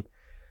that day, and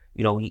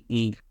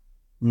he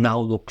now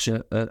looks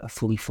at a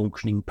fully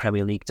functioning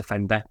Premier League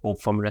defender,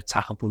 both from an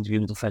attacking point of view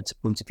and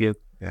defensive point of view.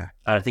 Yeah,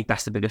 and I think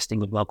that's the biggest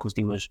thing as well, because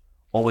he was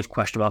always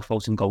questionable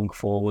about him going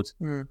forward.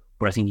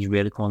 But I think he's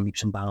really come on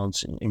leaps and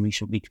bounds in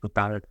recent weeks with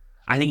Barrett.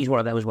 I think he's one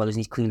of them as well, as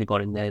he's clearly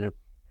got in there and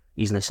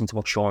he's listened to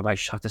what Sean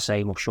Dyche had to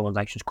say and what Sean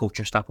Dyche's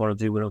coaching staff want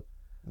to do with him,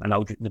 and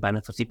now the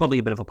benefits. He's probably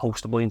a bit of a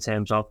poster boy in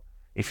terms of,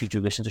 if you do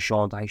listen to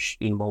Sean Dyche,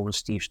 Ian Bowen and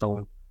Steve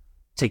Stone,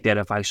 take their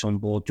advice on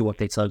board, do what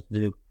they tell you to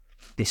do.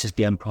 This is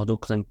the end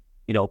product, and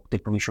they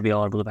probably should be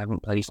all able to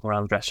have players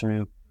around the dressing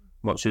room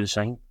want to do the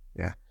same.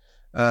 Yeah.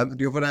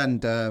 The other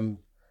end,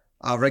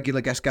 our regular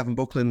guest Gavin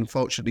Buckland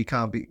unfortunately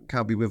can't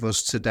be with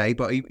us today,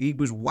 but he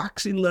was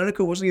waxing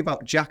lyrical, wasn't he,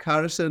 about Jack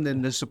Harrison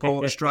in the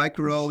support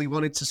striker role. He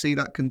wanted to see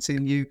that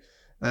continue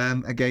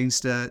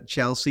against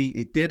Chelsea.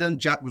 It didn't.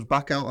 Jack was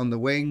back out on the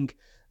wing.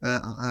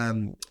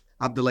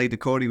 Abdoulaye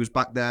Doucouré was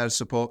back there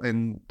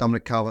supporting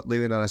Dominic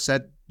Calvert-Lewin, and I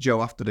said,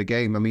 Joe, after the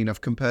game, I mean,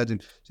 I've compared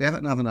him. So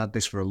Everton haven't had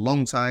this for a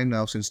long time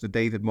now, since the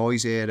David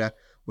Moyes era,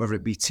 whether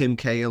it be Tim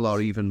Cahill or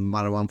even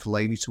Marouane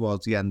Fellaini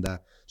towards the end there.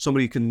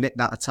 Somebody who can knit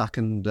that attack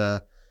and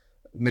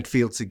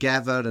midfield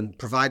together and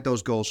provide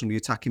those goals from the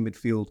attacking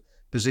midfield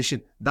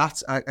position.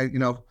 That's,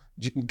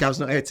 Gav's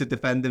not here to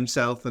defend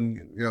himself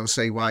and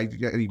say why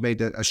he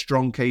made a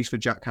strong case for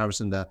Jack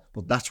Harrison there,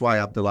 but that's why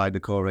Abdoulaye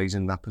Doucouré is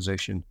in that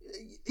position.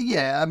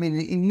 Yeah, I mean,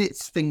 he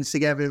knits things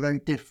together in a very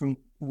different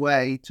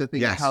way to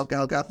think how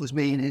Gav was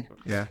meaning.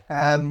 Yeah.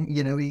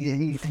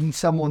 He's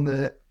someone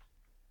that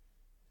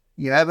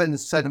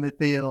Everton's centre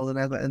midfield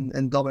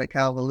and Dominic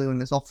Calvert-Lewin,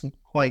 there's often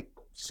quite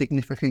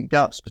significant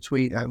gaps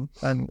between them,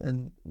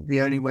 and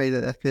the only way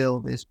that they're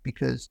filled is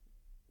because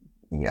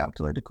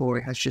Abdoulaye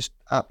Doucouré has just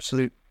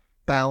absolute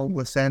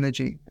boundless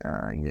energy.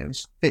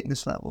 His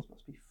fitness levels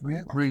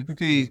must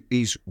be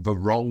he's the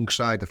wrong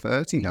side of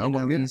 30 now.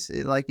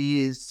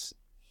 He is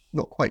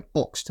not quite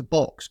box to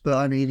box, but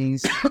I mean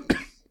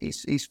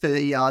he's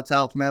 30 yards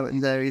out from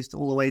Everton's areas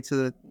all the way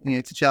to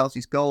to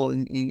Chelsea's goal,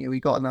 and he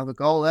got another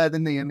goal there,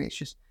 didn't he? I mean, it's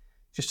just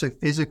so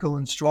physical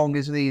and strong,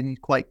 isn't he? And he's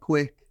quite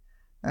quick.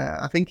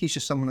 I think he's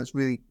just someone that's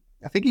really.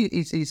 I think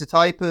he's a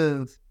type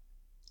of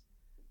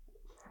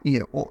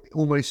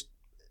almost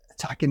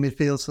attacking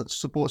midfield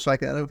support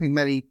striker. I don't think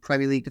many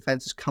Premier League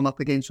defenders come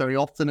up against very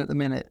often at the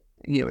minute.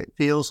 It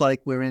feels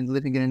like we're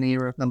living in an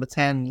era of number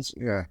 10s.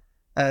 Yeah,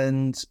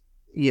 and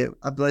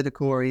Abdoulaye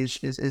Doucouré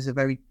is a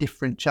very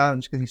different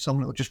challenge, because he's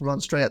someone that will just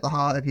run straight at the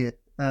heart of you.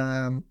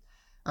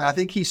 I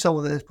think he's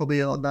someone that there's probably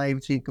a lot of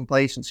naivety and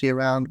complacency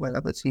around when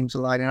other teams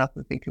are lining up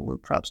and thinking, well,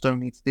 perhaps don't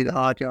need to do the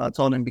hard yards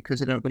on him because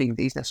they don't believe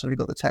he's necessarily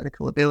got the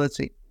technical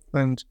ability.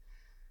 And,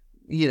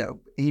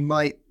 he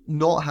might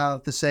not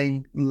have the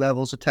same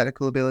levels of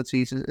technical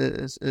abilities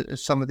as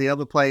some of the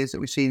other players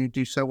that we've seen who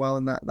do so well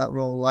in that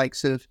role,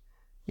 likes of,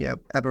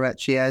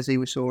 Eberechi Eze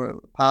we saw at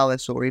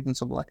Palace, or even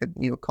someone like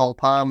a Cole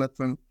Palmer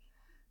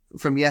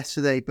from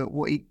yesterday. But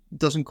what he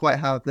doesn't quite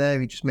have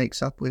there, he just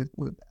makes up with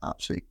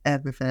absolutely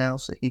everything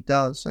else that he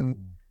does. And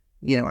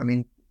again,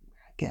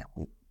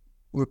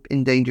 we're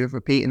in danger of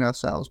repeating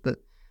ourselves, but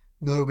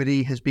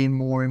nobody has been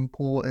more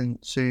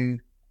important to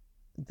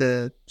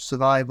the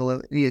survival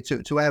of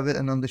to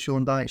Everton under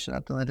Sean Dyche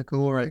and Abdoulaye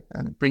Doucouré,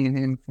 and bringing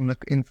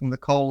him from the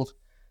cold.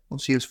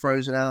 Obviously, he was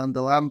frozen out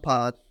under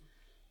Lampard.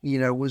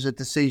 Was a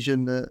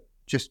decision that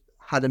just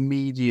had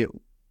immediate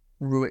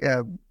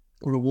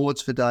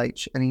rewards for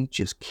Dyche, and he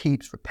just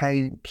keeps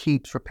repaying.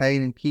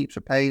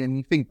 And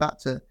you think back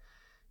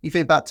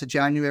to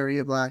January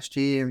of last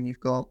year, and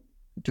you've got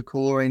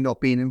Doucouré not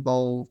being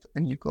involved,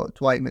 and you've got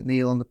Dwight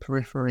McNeil on the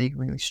periphery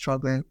really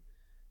struggling.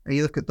 And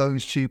you look at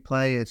those two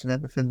players and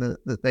everything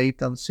that they've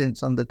done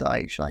since under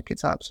Dyche, like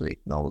it's absolutely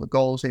all the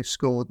goals they've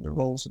scored and the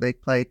roles that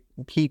they've played,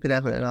 and keeping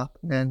Everton up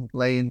and then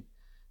laying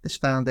this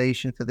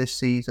foundation for this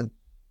season.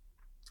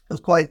 It was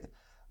quite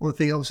one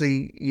thing.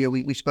 Obviously,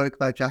 we spoke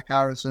about Jack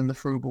Harrison, the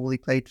through ball he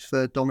played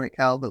for Dominic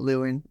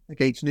Calvert-Lewin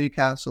against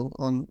Newcastle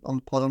on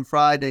the pod on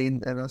Friday,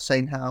 and I was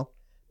saying how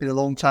it's been a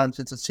long time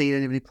since I've seen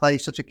anybody play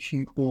such a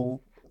cute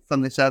ball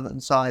from this Everton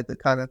side that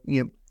kind of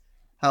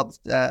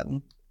helped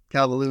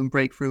Calvert-Lewin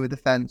break through a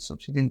defence.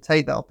 Obviously didn't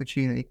take that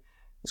opportunity.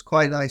 It's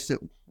quite nice that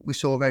we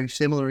saw very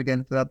similar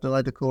again for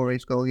Abdoulaye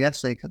Doucouré's goal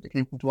yesterday, because it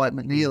came from Dwight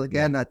McNeil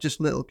again. That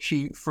just little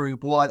cute through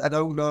ball. I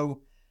don't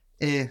know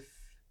if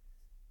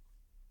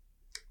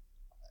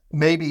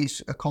maybe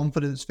it's a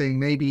confidence thing.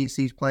 Maybe it's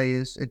these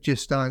players are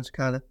just starting to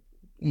kind of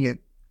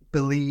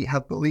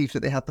have belief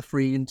that they have the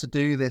freedom to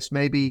do this.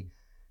 Maybe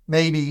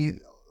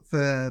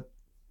for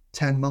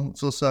 10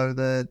 months or so,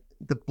 the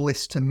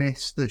bliss to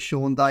miss that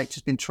Sean Dyche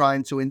has been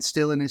trying to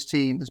instill in his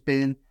team has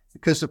been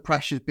because the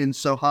pressure's been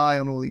so high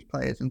on all these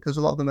players, and because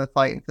a lot of them are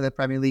fighting for their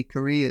Premier League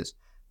careers,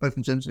 both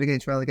in terms of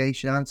against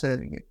relegation and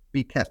to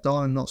be kept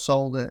on and not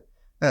sold at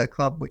at a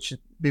club which has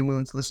been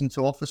willing to listen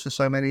to offers for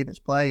so many of its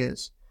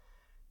players,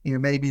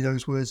 maybe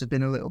those words have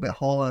been a little bit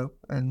hollow,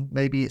 and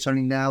maybe it's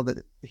only now that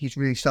he's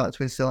really started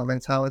to instill that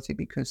mentality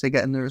because they're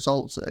getting the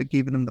results that are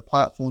giving them the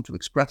platform to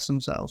express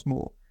themselves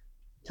more.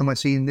 And we're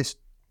seeing this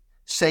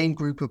same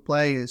group of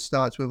players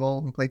start to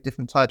evolve and play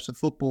different types of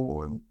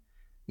football, and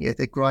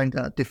they grind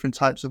out different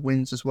types of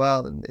wins as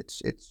well, and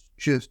it's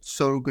just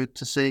so good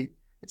to see.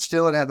 It's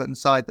still an Everton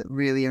side that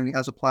really only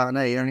has a plan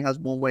A, only has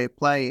one way of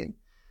playing,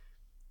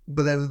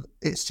 but then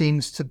it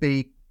seems to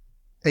be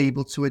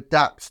able to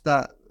adapt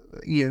that.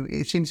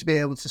 It seems to be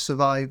able to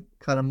survive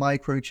kind of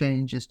micro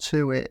changes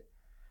to it.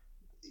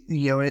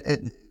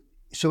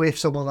 So if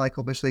someone like,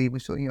 obviously,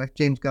 if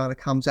James Garner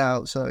comes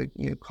out, so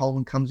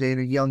Coleman comes in,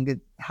 a younger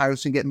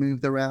Harrison get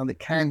moved around, it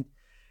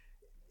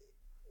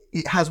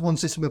has one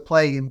system of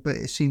playing, but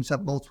it seems to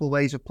have multiple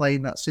ways of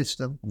playing that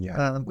system,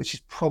 which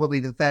is probably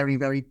the very,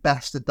 very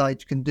best that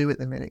Dyche can do at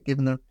the minute,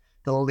 given the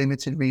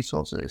limited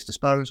resources at its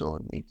disposal,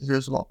 and he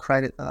deserves a lot of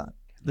credit for that.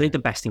 I think the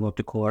best thing about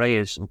Doucouré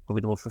is, and probably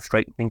the most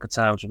frustrating thing at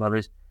times about it,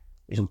 is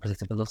his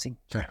unpredictability.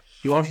 Yeah.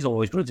 You honestly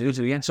always going to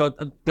do, yeah. So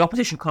the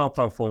opposition can't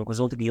plan for him because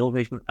all the goal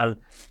movement, and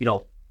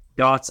the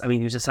arts. I mean,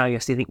 there was a time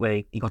yesterday, I think,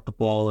 where he got the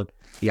ball and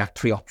he had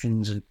 3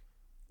 options, and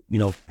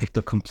picked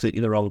up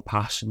completely the wrong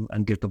pass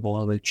and give the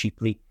ball away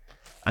cheaply,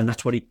 and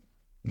that's what he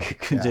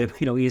can do.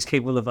 He is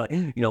capable of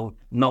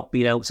not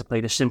being able to play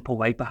the simple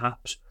way,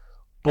 perhaps,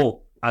 but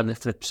on the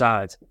flip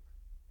side,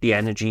 the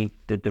energy,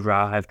 the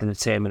drive, the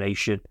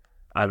determination,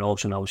 and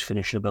also now his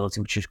finishing ability,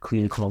 which is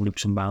clearly come on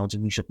leaps and bounds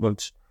in recent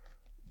months.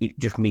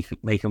 Just make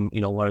him,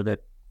 one of the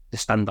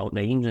standout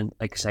names. And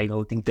like I say,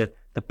 I think that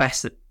the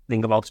best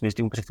thing about him is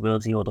the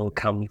unpredictability, although it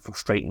can be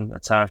frustrating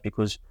at times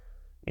because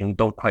you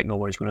don't quite know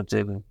what he's going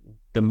to do. And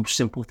the most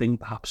simple thing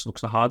perhaps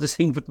looks the hardest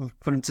thing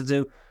for him to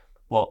do.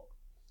 But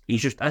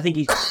I think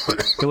he's,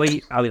 the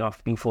way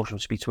I've been fortunate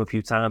to speak to him a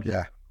few times.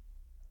 Yeah.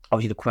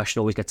 Obviously, the question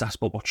always gets asked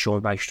about what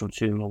Sean Dyche done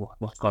to him or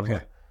what's gone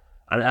on.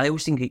 And I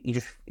always think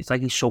it's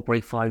like he's so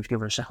grateful he was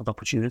given a second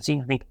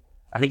opportunity.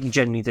 I think he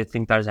genuinely did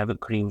think that his Everton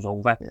career was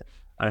over. Yeah.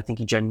 And I think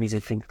he genuinely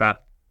did think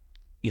that,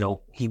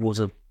 he was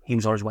on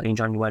his way in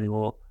January,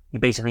 or he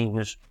basically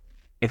was,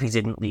 if he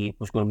didn't leave,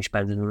 was going to be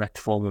spending the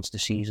next 4 months of the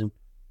season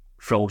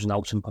frozen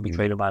out and probably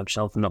training by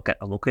himself and not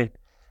getting a look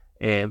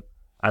in.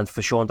 And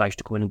for Sean Dyche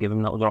to come in and give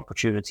him that other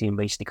opportunity and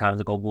basically kind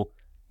of go, well,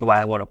 the way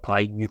I want to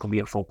play, you can be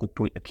a focal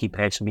point, a key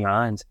person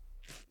behind.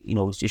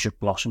 It's just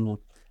blossomed.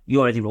 You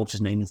already wrote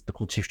his name in the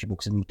club's history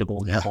books and the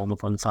goal he formed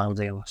up on the final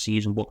day of last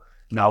season, but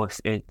now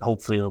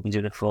hopefully he'll be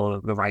doing it for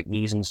the right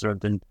reasons rather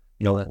than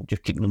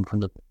just kicking them from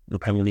the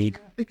Premier League.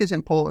 I think it's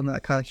important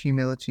that kind of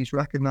humility is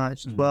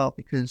recognised as well,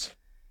 because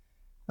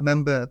I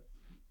remember,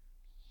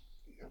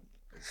 it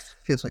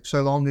feels like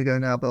so long ago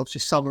now, but obviously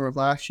summer of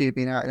last year,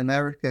 being out in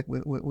America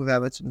with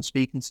Everton and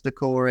speaking to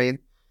Doucouré,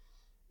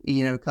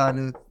 and kind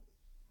of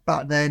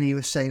back then he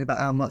was saying about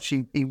how much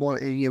he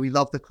wanted, he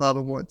loved the club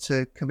and wanted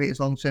to commit his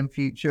long-term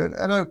future.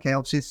 And okay,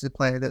 obviously this is a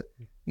player that,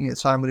 at the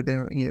time would have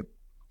been,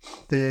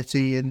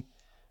 30 and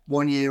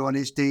 1 year on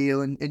his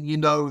deal. And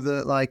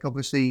that, like,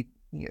 obviously,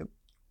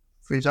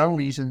 for his own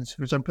reasons,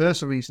 for his own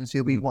personal reasons,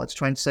 he'll be wanting to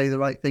try and say the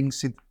right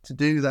things to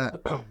do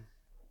that.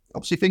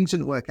 Obviously things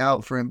didn't work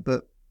out for him,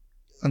 but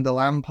under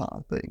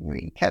Lampard, but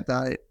he kept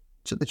at it,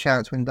 took the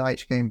chance when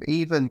Dyche came. But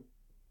even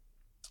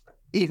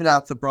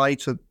after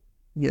Brighton,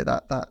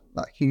 that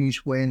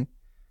huge win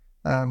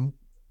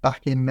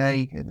back in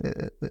May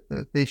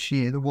this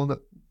year, the one that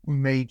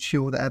made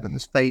sure that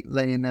Everton's fate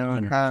lay in their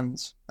own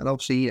hands. And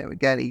obviously,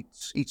 again,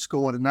 he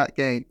scored in that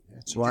game.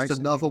 It's just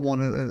another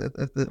one of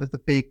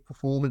the big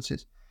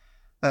performances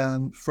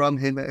from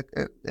him at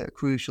a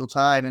crucial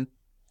time. And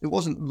it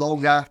wasn't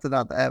long after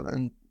that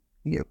Everton,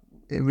 it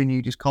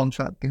renewed his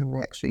contract, given him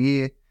an extra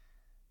year.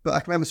 But I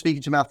can remember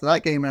speaking to him after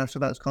that game about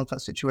his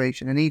contract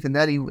situation, and even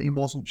then he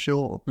wasn't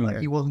sure. Like,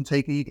 he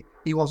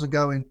wasn't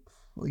going,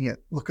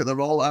 look at the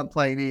role I'm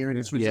playing here in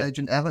this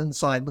resurgent Everton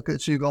side. Look at the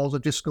 2 goals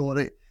I've just scored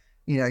it.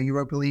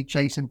 Europa League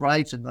chasing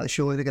Brighton. Like,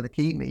 surely they're going to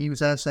keep me. He was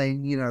there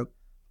saying,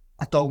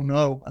 I don't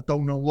know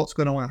what's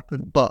going to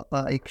happen, but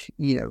I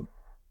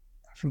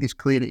think it's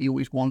clear that he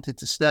always wanted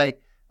to stay.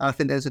 And I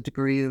think there's a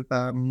degree of,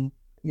 I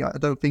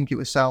don't think it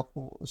was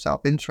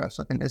self-interest.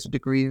 I think there's a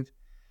degree of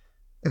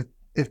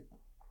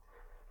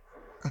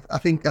I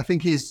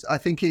think his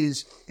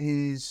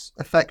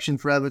affection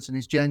for Everton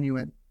is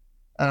genuine,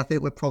 and I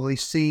think we're probably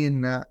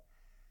seeing that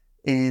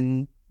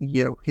in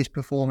his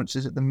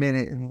performances at the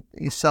minute and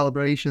his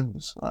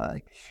celebrations.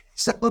 Like,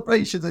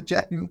 celebrations are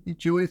genuinely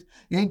joyous.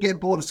 He ain't getting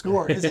bored of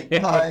scoring, is he?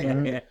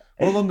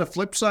 Well, on the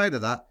flip side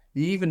of that,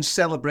 he even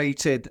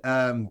celebrated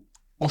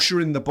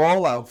ushering the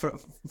ball out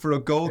for a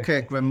goal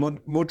kick when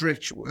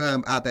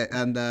Mudryk had it,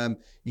 and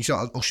he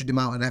sort of ushered him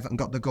out and Everton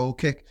got the goal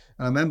kick.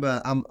 And I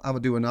remember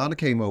Amadou Onana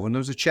came over and there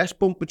was a chest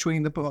bump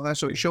between the,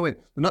 so it's showing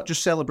they're not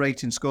just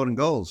celebrating scoring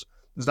goals.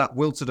 There's that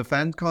will to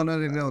defend, Connor,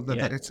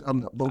 that it's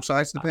on both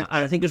sides of the pitch.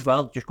 And I think as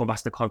well, just going back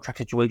to the contract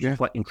situation, it's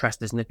quite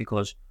interesting, isn't it?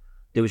 Because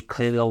there was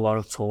clearly a lot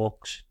of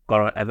talks got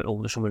on Everton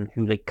over someone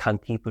who they can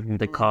keep and who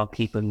they can't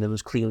keep, and there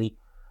was clearly,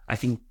 I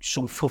think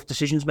some tough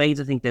decisions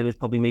made. I think there was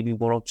probably maybe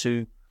one or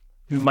two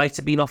who might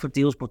have been offered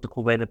deals, but the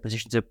club were in a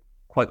position to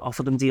quite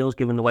offer them deals,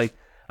 given the way.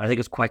 I think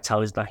it's quite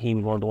telling that he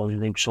was one of the ones who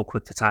they were so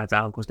quick to tie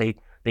down because they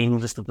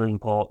understood the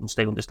importance,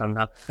 they understand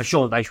that. And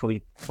Sean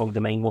Dyche probably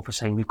the main one for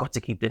saying we've got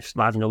to keep this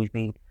lad. He's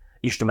been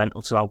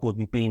instrumental to how good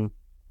we've been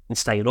in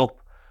staying up.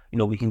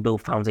 We can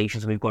build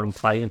foundations and we've got him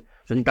playing.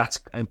 So I think that's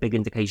a big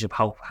indication of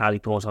how highly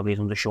thought of he is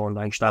under Sean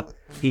Dyche, that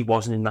he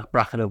wasn't in that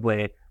bracket of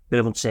where a bit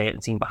of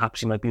uncertainty,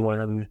 perhaps he might be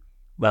one of them who,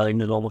 well, in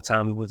the normal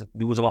time we would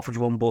have offered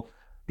one, but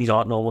these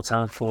aren't normal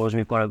times for us and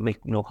we've got to make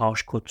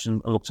harsh cuts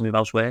and look to move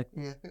elsewhere.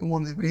 Yeah,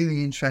 one of the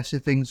really interesting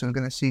things we're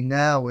going to see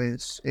now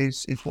is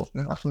what's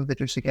going to happen with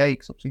Idrissa Gueye,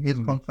 because obviously his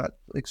contract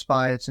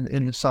expires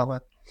in the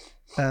summer.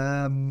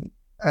 And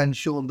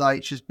Sean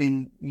Dyche has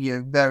been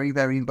very,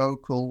 very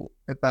vocal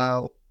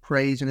about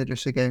praising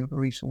Idrissa Gueye over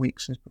recent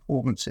weeks and his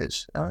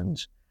performances,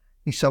 and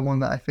he's someone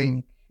that I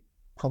think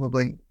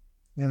probably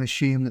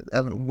assume that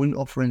Everton wouldn't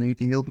offer a new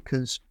deal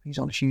because he's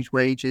on huge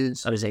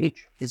wages At his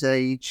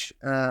age.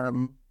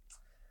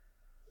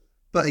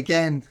 But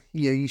again,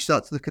 you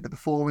start to look at the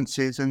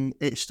performances, and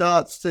it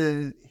starts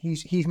to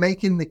he's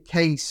making the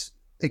case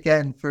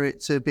again for it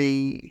to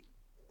be.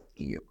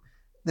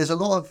 There's a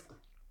lot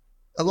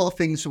of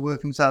things to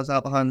work themselves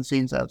out behind the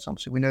scenes.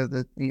 Obviously, we know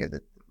that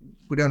that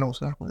we don't know what's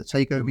going to happen with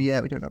the takeover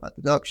yet. We don't know about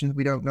deductions.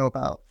 We don't know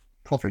about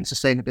profit and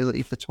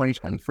sustainability for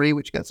 2023,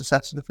 which gets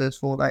assessed in the first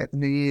fortnight of the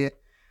new year.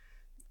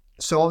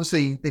 So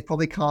obviously, they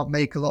probably can't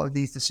make a lot of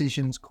these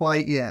decisions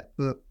quite yet.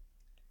 But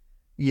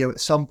at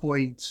some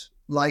point,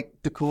 like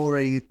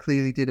Doucouré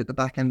clearly did at the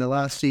back end of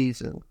last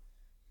season,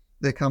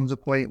 there comes a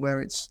point where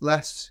it's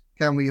less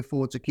can we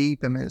afford to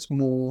keep him, it's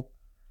more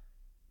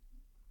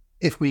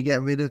if we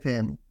get rid of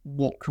him,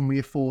 what can we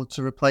afford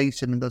to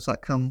replace him, and does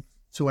that come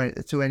to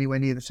anywhere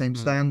near the same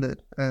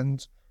standard?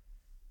 And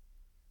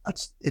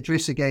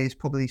Idrissa Gueye is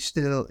probably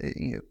still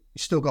he's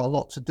still got a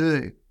lot to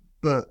do,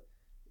 but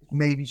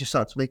maybe just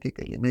start to make it.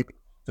 Maybe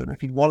don't know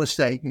if he'd want to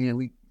stay.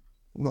 I'm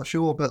not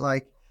sure, but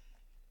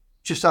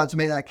just starting to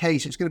make that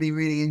case. It's going to be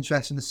really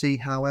interesting to see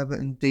how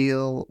Everton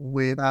deal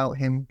without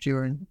him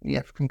during the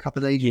African Cup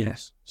of Nations.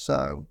 Yes.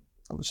 So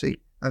obviously,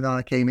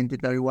 Onana came in, did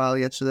very well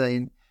yesterday,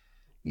 and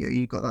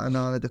you got that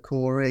Onana,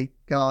 Doucouré,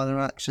 Garner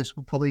access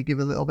will probably give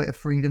a little bit of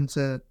freedom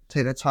to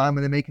take their time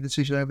when they make a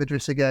decision over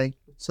Idrissa Gueye.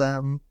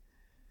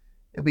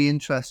 It'll be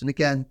interesting.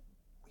 Again,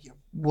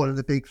 one of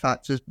the big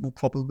factors will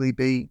probably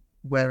be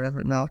where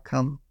Everton are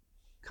come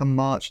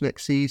March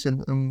next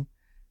season,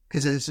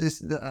 because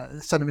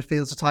centre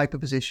midfield is the type of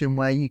position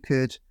where you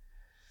could,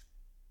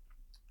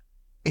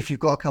 if you've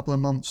got a couple of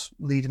months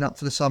leading up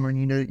to the summer and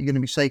you're going to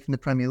be safe in the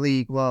Premier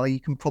League, well,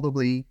 you can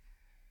probably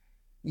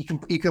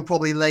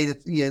lay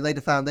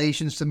the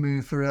foundations to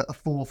move for a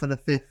fourth and a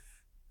fifth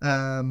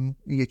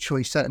your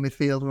choice centre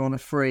midfielder on a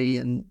free,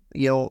 and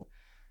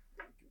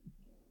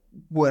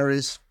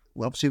whereas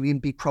obviously we can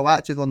be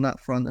proactive on that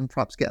front and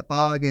perhaps get a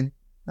bargain.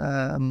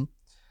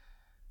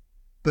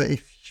 But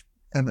if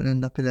Everton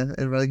end up in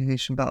a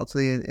relegation battle to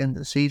the end of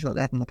the season like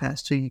they have in the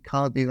past two, you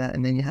can't do that,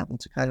 and then you happen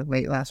to kind of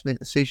make last minute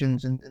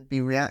decisions and be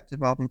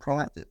reactive rather than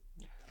proactive.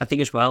 I think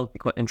as well, it'd be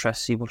quite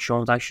interesting to see what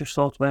Sean Dyche's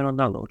thoughts were on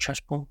that little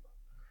chest bump.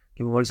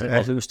 Given what he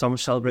said, Lewis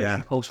Thomas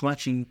celebration post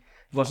match, he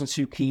wasn't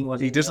too keen. Was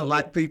he? He doesn't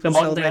like people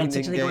celebrating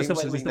games.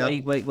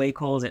 The way he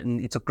calls it,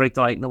 and it's a great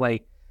delight in the way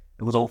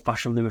it was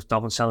old-fashioned. Lewis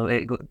Thomas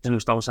celebrated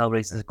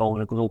his goal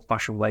in a good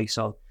old-fashioned way.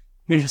 So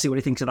we're going to see what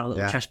he thinks of that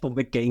little chest bump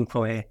game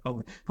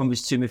from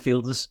his two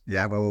midfielders.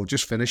 Yeah, well, we'll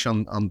just finish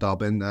on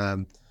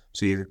Dobbin.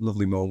 See a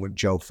lovely moment,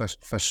 Joe.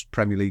 First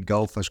Premier League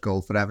goal, first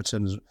goal for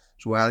Everton as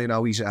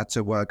well. He's had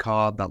to work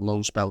hard, that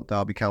loan spell at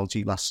Derby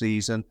County last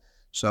season.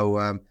 So,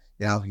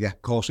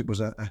 of course it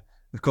was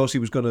of course he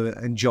was going to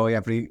enjoy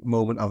every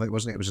moment of it,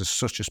 wasn't it? It was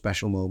such a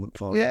special moment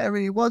for him. Yeah, it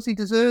really was. He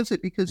deserves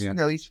it because,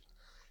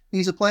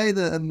 he's a player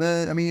that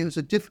it was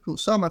a difficult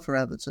summer for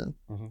Everton.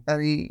 Mm-hmm.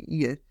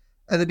 And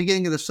at the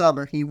beginning of the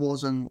summer, he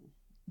wasn't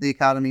the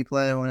academy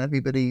player on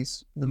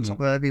the top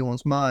of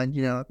everyone's mind.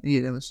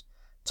 There was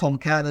Tom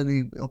Cannon,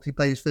 who obviously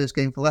played his first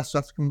game for Leicester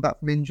after coming back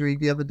from injury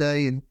the other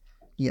day, and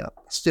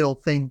still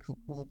think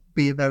will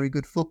be a very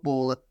good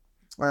footballer.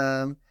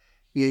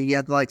 You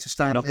had like to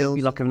stand up. You're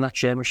not giving that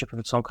chairmanship of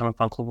the Tom Cannon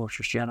fan club or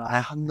just yet.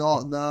 I'm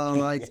not.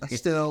 No, I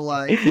still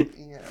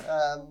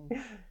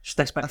just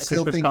expect a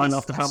Christmas card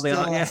off the family.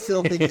 I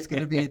still think it's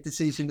going to be a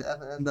decision that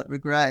Everton end up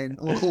regretting,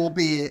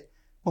 albeit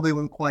probably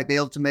won't quite be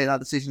able to make that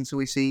decision until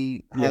we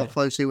see how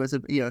close he was.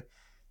 If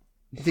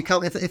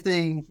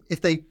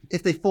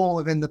they fall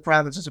within the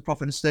parameters of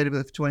profit and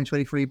sustainability for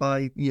 2023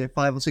 by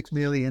 5 or 6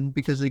 million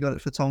because they got it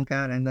for Tom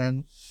Cannon,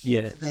 then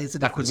there's a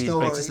that could be the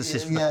greatest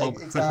decision.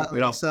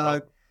 Exactly.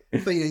 So,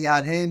 but you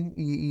had him.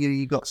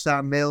 You got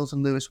Sam Mills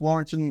and Lewis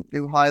Warrington,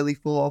 who were highly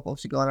thought of,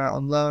 obviously gone out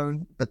on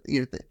loan, but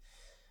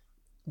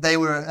they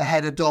were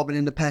ahead of Dobbin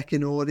in the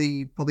pecking order.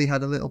 You probably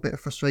had a little bit of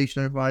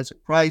frustration over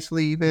Isaac Price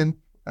leaving.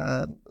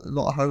 A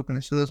lot of hope,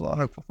 and still there's a lot of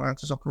hope for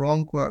Francis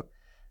Okoronkwo.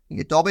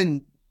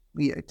 Dobbin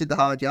did the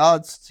hard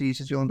yards, to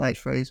use Sean Dyche's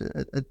phrase,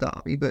 at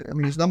Derby. But I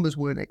mean, his numbers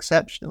weren't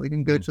exceptional. He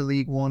didn't go to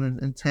League One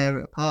and tear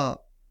it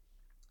apart.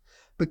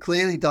 But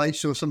clearly, Dyche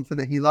saw something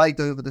that he liked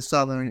over the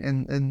summer,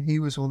 and he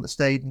was one that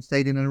stayed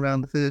in and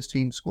around the first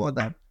team squad.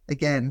 That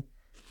again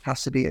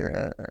has to be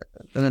an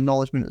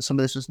acknowledgement that some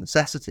of this was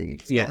necessity.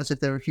 It's not as if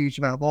there were a huge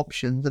amount of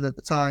options. And at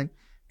the time,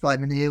 Dwight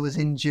McNeil was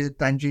injured.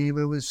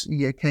 Danjuma was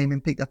came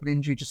and picked up an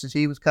injury just as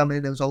he was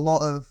coming. There was a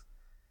lot of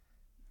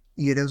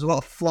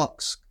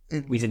flux.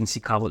 We didn't see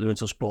Calvert Lewin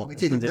until sport. We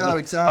didn't know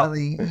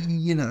exactly,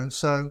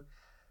 So,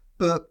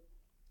 but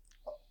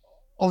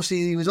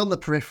obviously he was on the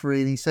periphery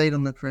and he stayed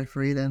on the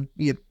periphery. Then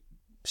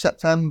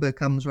September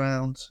comes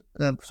round.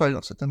 Sorry,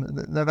 not September.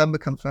 November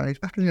comes round. He's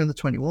back in the under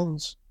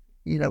 21s.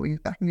 He's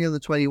back in the under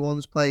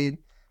 21s playing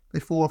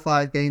 4 or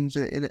 5 games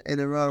in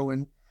a row,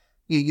 and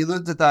you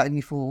looked at that and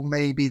you thought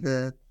maybe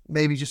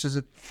just as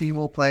a few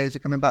more players are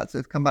come back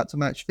to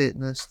match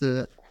fitness,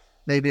 that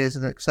maybe there's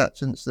an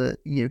acceptance that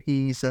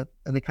he's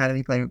an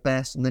academy player at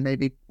best, and then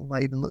maybe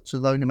might even look to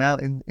loan him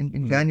out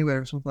in January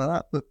or something like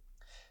that. But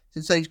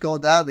since he's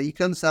gone down there, you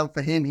can understand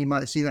for him he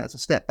might have seen that as a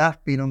step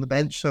back, being on the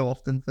bench so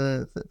often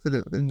in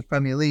the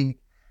Premier League.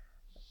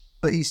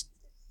 But he's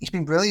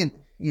been brilliant.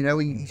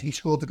 He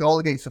scored the goal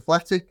against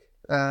Athletic,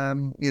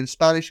 the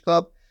Spanish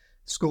club,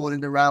 scored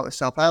in the rout at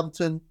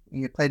Southampton.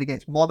 He played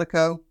against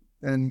Monaco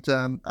and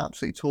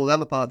absolutely tore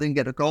them apart. Didn't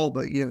get a goal,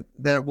 but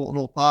they're at Walton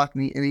Hall Park,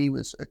 and he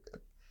was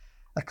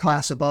a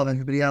class above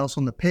everybody else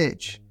on the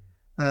pitch.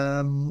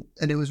 And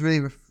it was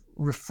really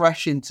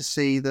refreshing to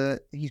see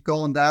that he's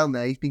gone down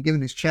there. He's been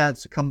given his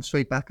chance to come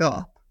straight back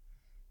up.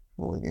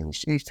 Well,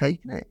 he's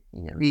taken it.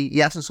 He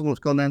hasn't someone that's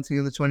gone down to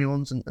the other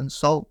 21s and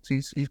sulked.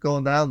 He's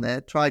gone down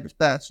there, tried his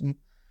best, and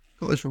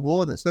got his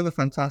reward. It's another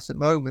fantastic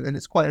moment, and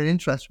it's quite an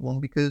interesting one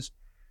because,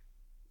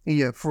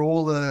 for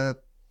all the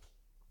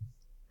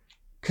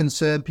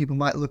concern people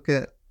might look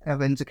at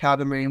Everton's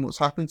academy and what's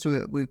happened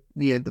to it with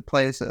the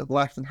players that have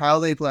left and how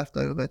they've left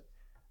over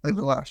the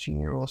last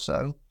year or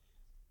so.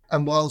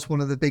 And whilst one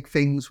of the big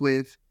things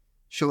with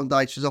Sean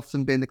Dyche has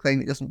often been the claim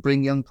that he doesn't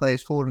bring young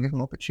players forward and give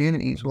them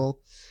opportunities, well,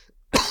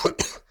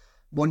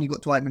 one, you've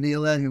got Dwight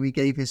McNeil there, who he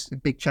gave his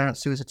big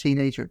chance to as a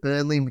teenager at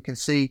Burnley, and we can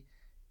see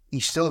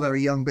he's still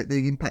very young, but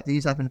the impact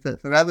he's having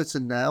for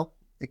Everton now,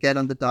 again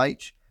under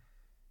Dyche.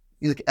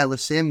 You look at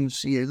Ellis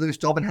Sims, Lewis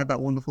Dobbin had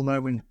that wonderful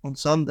moment on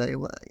Sunday.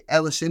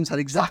 Ellis Sims had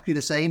exactly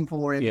the same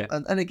for him. Yeah.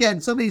 And again,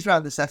 some of these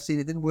round the 16,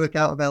 it didn't work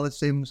out of Ellis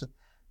Sims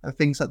and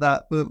things like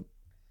that, but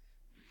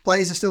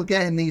players are still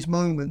getting these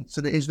moments,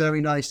 and it is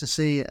very nice to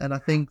see it. And I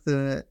think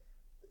that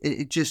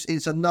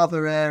it's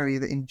another area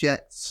that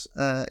injects,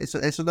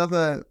 it's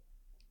another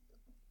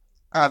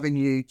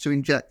avenue to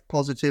inject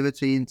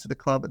positivity into the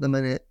club at the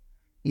minute.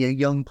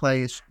 Young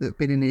players that have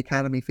been in the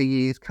academy for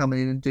years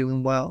coming in and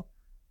doing well.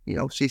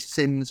 Obviously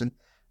Sims and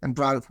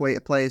Brownthwaite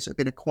are players that have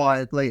been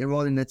acquired later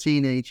on in their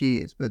teenage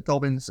years, but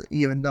Dobbin's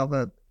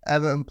another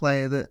Everton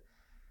player that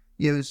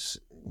is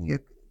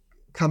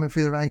coming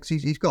through the ranks.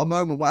 He's got a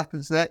moment. What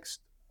happens next?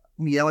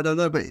 I don't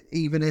know, but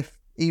even if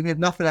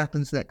nothing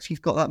happens next, he's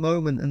got that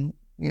moment, and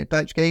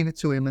Dyche gave it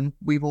to him, and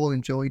we've all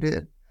enjoyed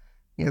it.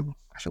 I think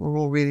we're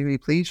all really, really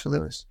pleased for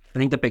Lewis. I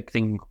think the big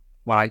thing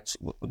why it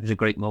was a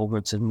great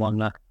moment, and one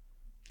that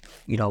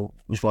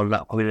was one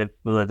that probably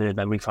lived in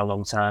memory for a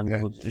long time.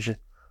 Yeah.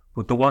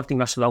 But the one thing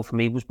that stood out for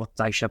me was what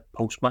Dyche said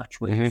post-match,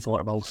 when he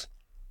thought about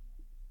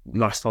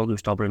last time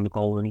Lewis Dobbin in the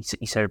goal, and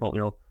he said about,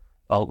 we were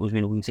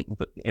taking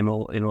him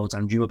or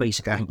Danjuma,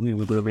 basically. We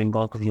were going to ring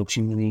on because he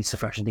obviously needs to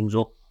freshen things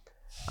up.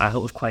 I thought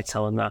it was quite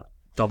telling that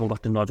Dobbin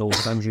got the nod over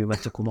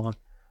Danjuma to come on.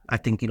 I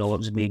think, it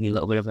was maybe a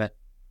little bit of a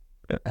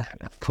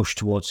push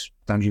towards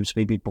Danjuma to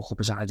maybe buck up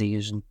his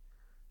ideas, and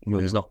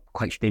he's not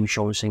quite maybe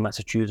showing the same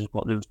attitude as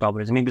what Lewis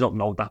Dobbin is. I mean, we don't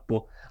know that,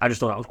 but I just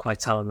thought that was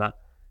quite telling that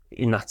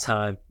in that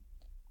time,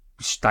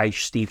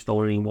 Dyche, Steve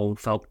Stone, and Wone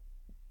felt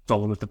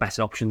Dobbin was the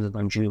better option than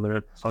Danjuma.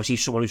 And obviously,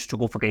 someone who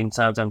struggled for game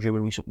time, Danjuma,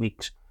 in recent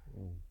weeks,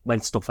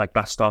 when stuff like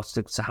that starts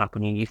to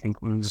happen, you think...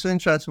 It's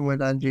interesting with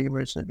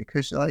Danjuma, isn't it?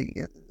 Because at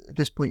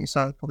this point, you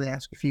start to probably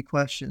ask a few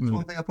questions.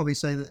 One thing I'll probably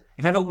say that...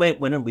 If Everton weren't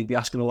winning, we'd be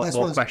asking a lot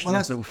more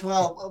questions.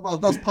 Well,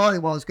 that's partly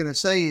what I was going to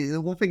say.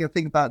 The one thing I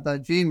think about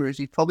Danjuma is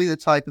he's probably the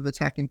type of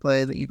attacking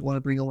player that you'd want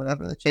to bring on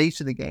whenever they're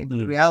chasing the game. But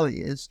the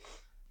reality is,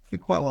 it's been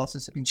quite a while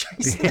since they've been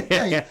chasing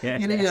the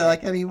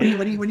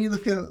game. When you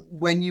look at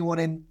when you want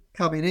him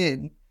coming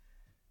in,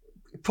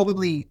 it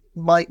probably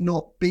might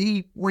not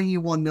be when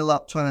you 1-0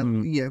 up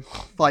trying to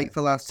fight for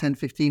the last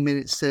 10-15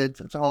 minutes to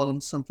hold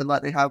on something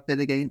like they have been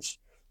against,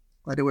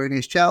 like they were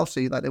against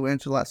Chelsea, like they were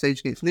into the last stage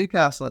against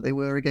Newcastle, like they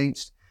were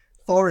against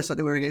Forest, like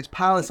they were against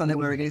Palace, like they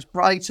were against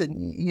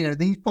Brighton.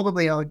 These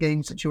probably are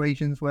game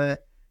situations where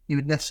you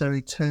would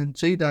necessarily turn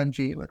to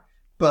Danjuma.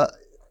 But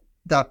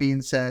that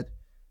being said,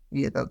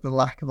 the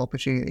lack of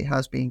opportunity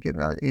has been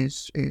given out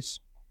is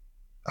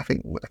I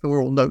think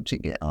we're all noting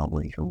it, aren't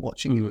we, from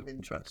watching it with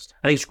interest.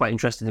 I think it's quite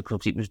interesting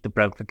because it was the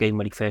Brentford game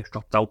when he first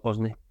dropped out,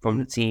 wasn't it, from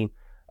the team,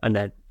 and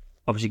then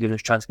obviously given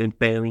us a chance against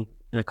Burnley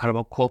in the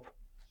Carabao Cup.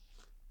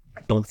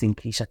 I don't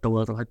think he set the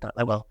world like that.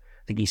 I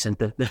think think he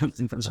sent it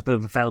was a bit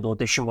of a failed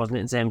audition, wasn't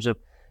it, in terms of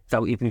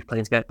that even if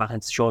playing to get back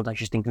into the show. I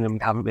just thinking we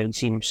haven't really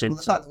seen him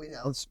since. Well, the fact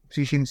that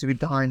he seems to be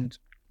behind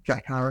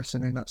Jack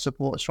Harrison in that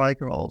support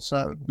striker role.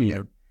 So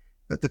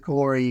at the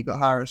core, you got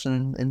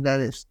Harrison, and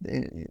then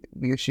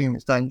we assume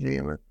it's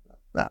Danjuma.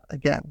 That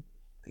again,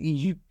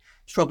 you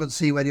struggle to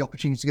see where the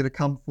opportunities are going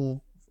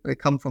to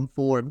come from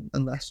for him,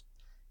 unless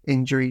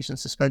injuries and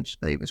suspensions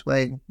pave his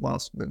way.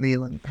 Whilst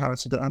McNeil and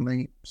Harrison don't have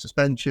many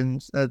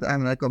suspensions,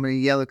 haven't got many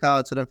yellow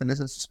cards. I don't think there's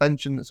a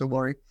suspension that's a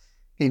worry.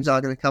 Games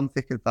are going to come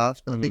thick and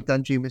fast, but I think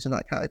Danjuma's in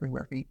that category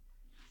where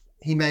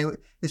he may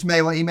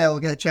well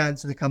get a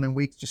chance in the coming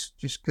weeks just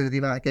because of the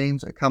amount of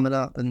games that are coming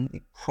up, and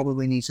he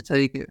probably needs to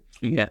take it.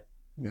 Yeah.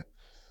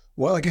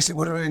 Well, I guess it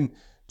would have been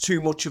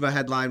too much of a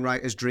headline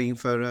writer's dream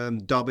for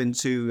Dobbin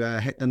to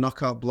hit the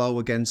knockout blow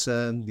against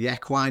the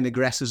equine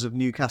aggressors of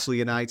Newcastle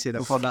United. I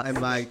put that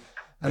in my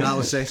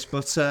analysis.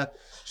 But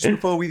just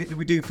before we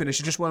do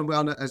finish, I just want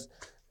to,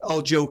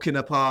 all joking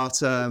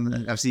apart,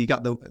 obviously you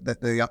got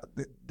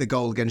the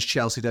goal against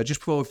Chelsea there.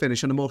 Just before we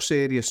finish, on a more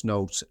serious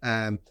note,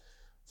 for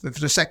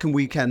the second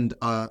weekend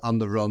on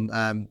the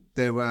run,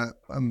 there were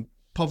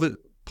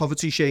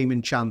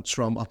poverty-shaming chants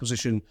from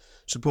opposition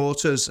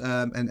supporters in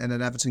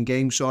an Everton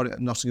game. Saw it at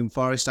Nottingham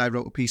Forest. I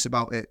wrote a piece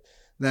about it.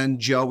 Then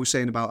Joe was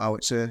saying about how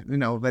it's a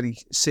very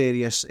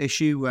serious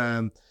issue.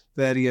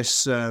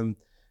 Various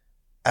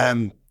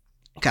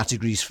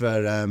categories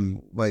for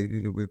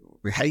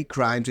we hate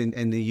crimes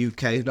in the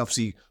UK, and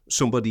obviously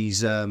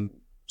somebody's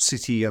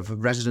city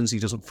of residency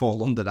doesn't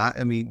fall under that.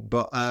 I mean,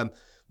 but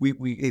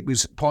it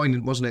was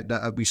poignant, wasn't it,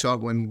 that we saw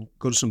when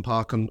Goodison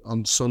Park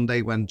on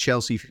Sunday when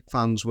Chelsea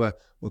fans were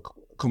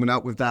coming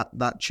out with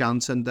that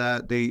chant, and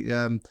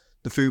the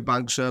food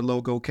banks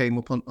logo came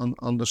up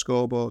on the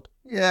scoreboard.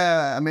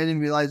 Yeah, I mean, I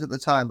didn't realise at the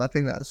time, but I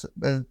think that's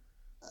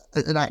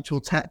an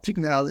actual tactic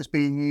now that's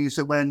being used.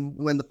 That when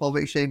the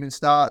poverty shaming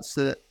starts,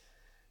 that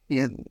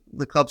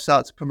the club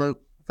starts to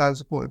promote fan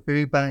supported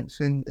food banks,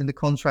 in the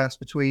contrast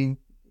between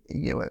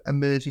a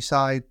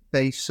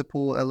Merseyside-based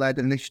supporter-led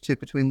initiative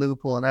between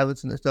Liverpool and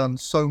Everton that's done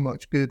so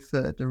much good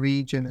for the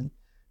region and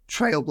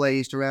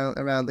trailblazed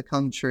around the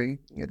country.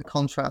 The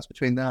contrast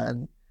between that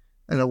and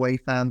an away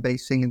fan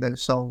base singing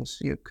those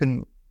songs,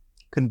 couldn't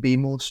be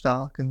more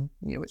stark. And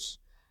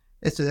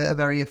it's a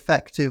very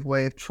effective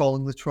way of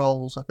trolling the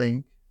trolls, I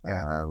think.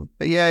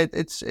 But yeah,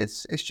 it's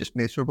just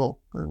miserable.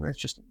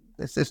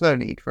 There's no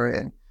need for it.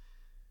 And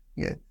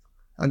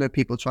I know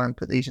people try and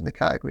put these in the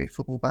category of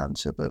football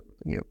banter, but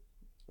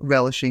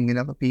relishing in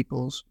other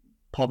people's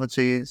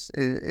poverty is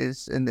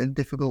in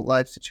difficult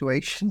life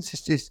situations.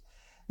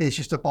 It's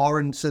just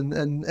abhorrent,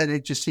 and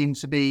it just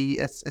seems to be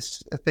a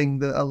thing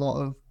that a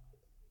lot of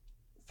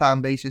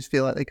fan bases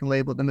feel like they can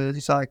label the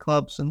Merseyside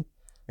clubs, and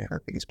I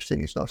don't think it's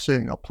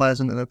certainly not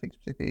pleasant. I don't think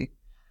particularly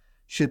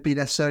should be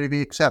necessarily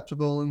be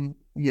acceptable. And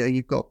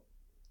you've got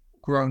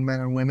grown men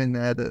and women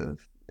there that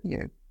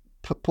have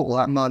put all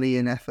that money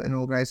and effort and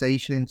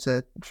organisation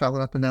into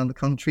travelling up and down the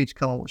country to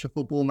come and watch a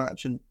football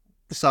match and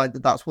decide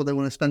that that's what they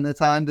want to spend their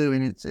time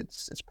doing. It's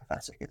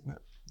pathetic, isn't it?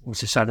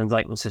 It's a sad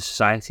indictment to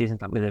society, isn't it,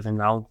 that we live in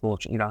now,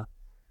 unfortunately,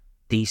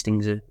 these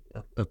things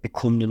have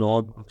become the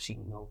norm. Obviously,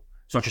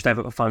 it's not just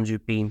Everton fans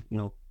who've been,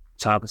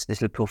 targeted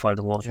this Liverpool side of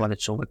the wall, well,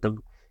 it's some of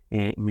them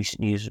in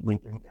recent years.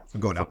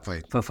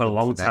 For a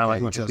long time,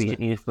 like not just recent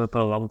years, for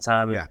a long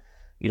time. And,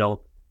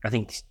 I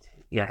think,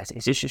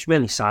 it's just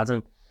really sad,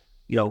 and,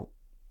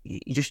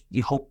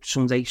 you hope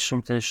someday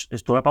something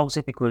is done about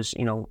it, because,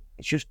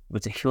 it's just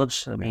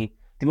ridiculous. I mean,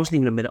 there wasn't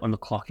even a minute on the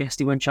clock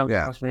yesterday when Chelsea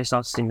first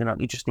started singing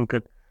that. You just think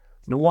that,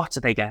 what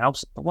did they get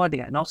out? Why are they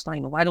getting out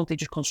tonight? Why don't they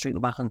just concentrate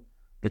back on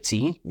the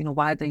team?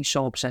 Why are they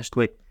so obsessed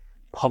with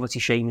poverty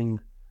shaming,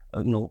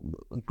 a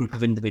group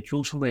of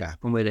individuals from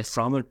where they're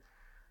from? And,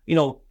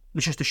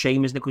 it's just a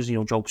shame, isn't it? Because,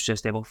 Joe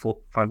says they're about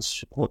fans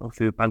supporting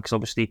food banks.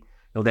 Obviously,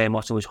 their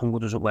motto is hunger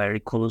doesn't wear any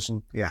colours,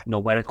 and,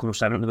 where it comes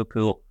down at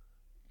Liverpool,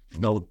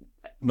 no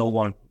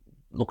one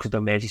looks at the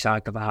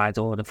Merseyside divide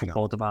or the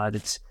football divide.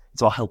 It's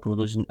all helping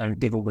others and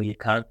giving where you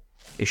can.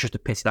 It's just a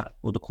pity that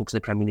other clubs in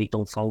the Premier League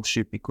don't follow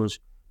suit, because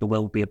there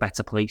will be a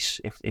better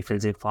place if they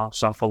did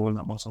start following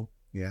that motto.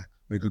 Yeah,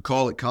 we could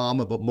call it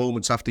karma, but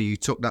moments after you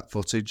took that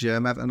footage,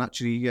 Everton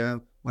actually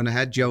went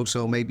ahead, Joe,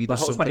 so maybe there's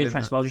something quite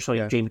interesting. I just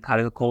saw Jamie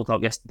Carragher called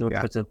out yesterday on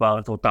Twitter as well.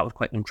 I thought that was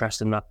quite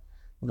interesting, that,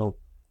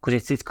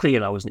 because it's clear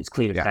now, isn't it? It's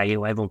clear that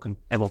everyone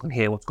can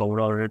hear what's going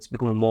on, and it's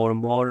becoming more and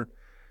more,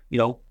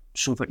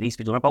 something needs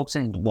to be done about it.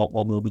 And what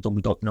will be done,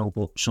 we don't know,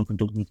 but something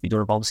does need to be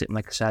done about it. And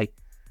like I say,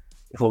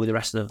 if only the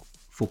rest of the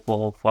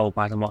football followed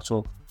by the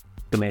motto,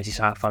 the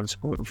Merseyside fans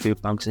supporting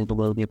food banks, I think the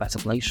world will be a better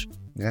place.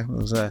 Yeah, it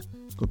was a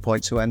good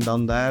point to end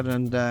on there.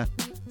 And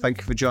thank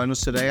you for joining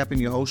us today. I've been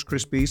your host,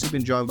 Chris Beasley. I've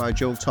been joined by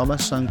Joe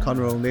Thomas and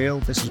Conor O'Neill.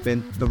 This has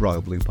been the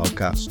Royal Blue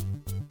Podcast.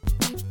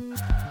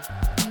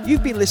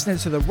 You've been listening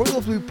to the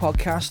Royal Blue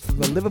Podcast from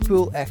the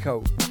Liverpool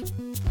Echo.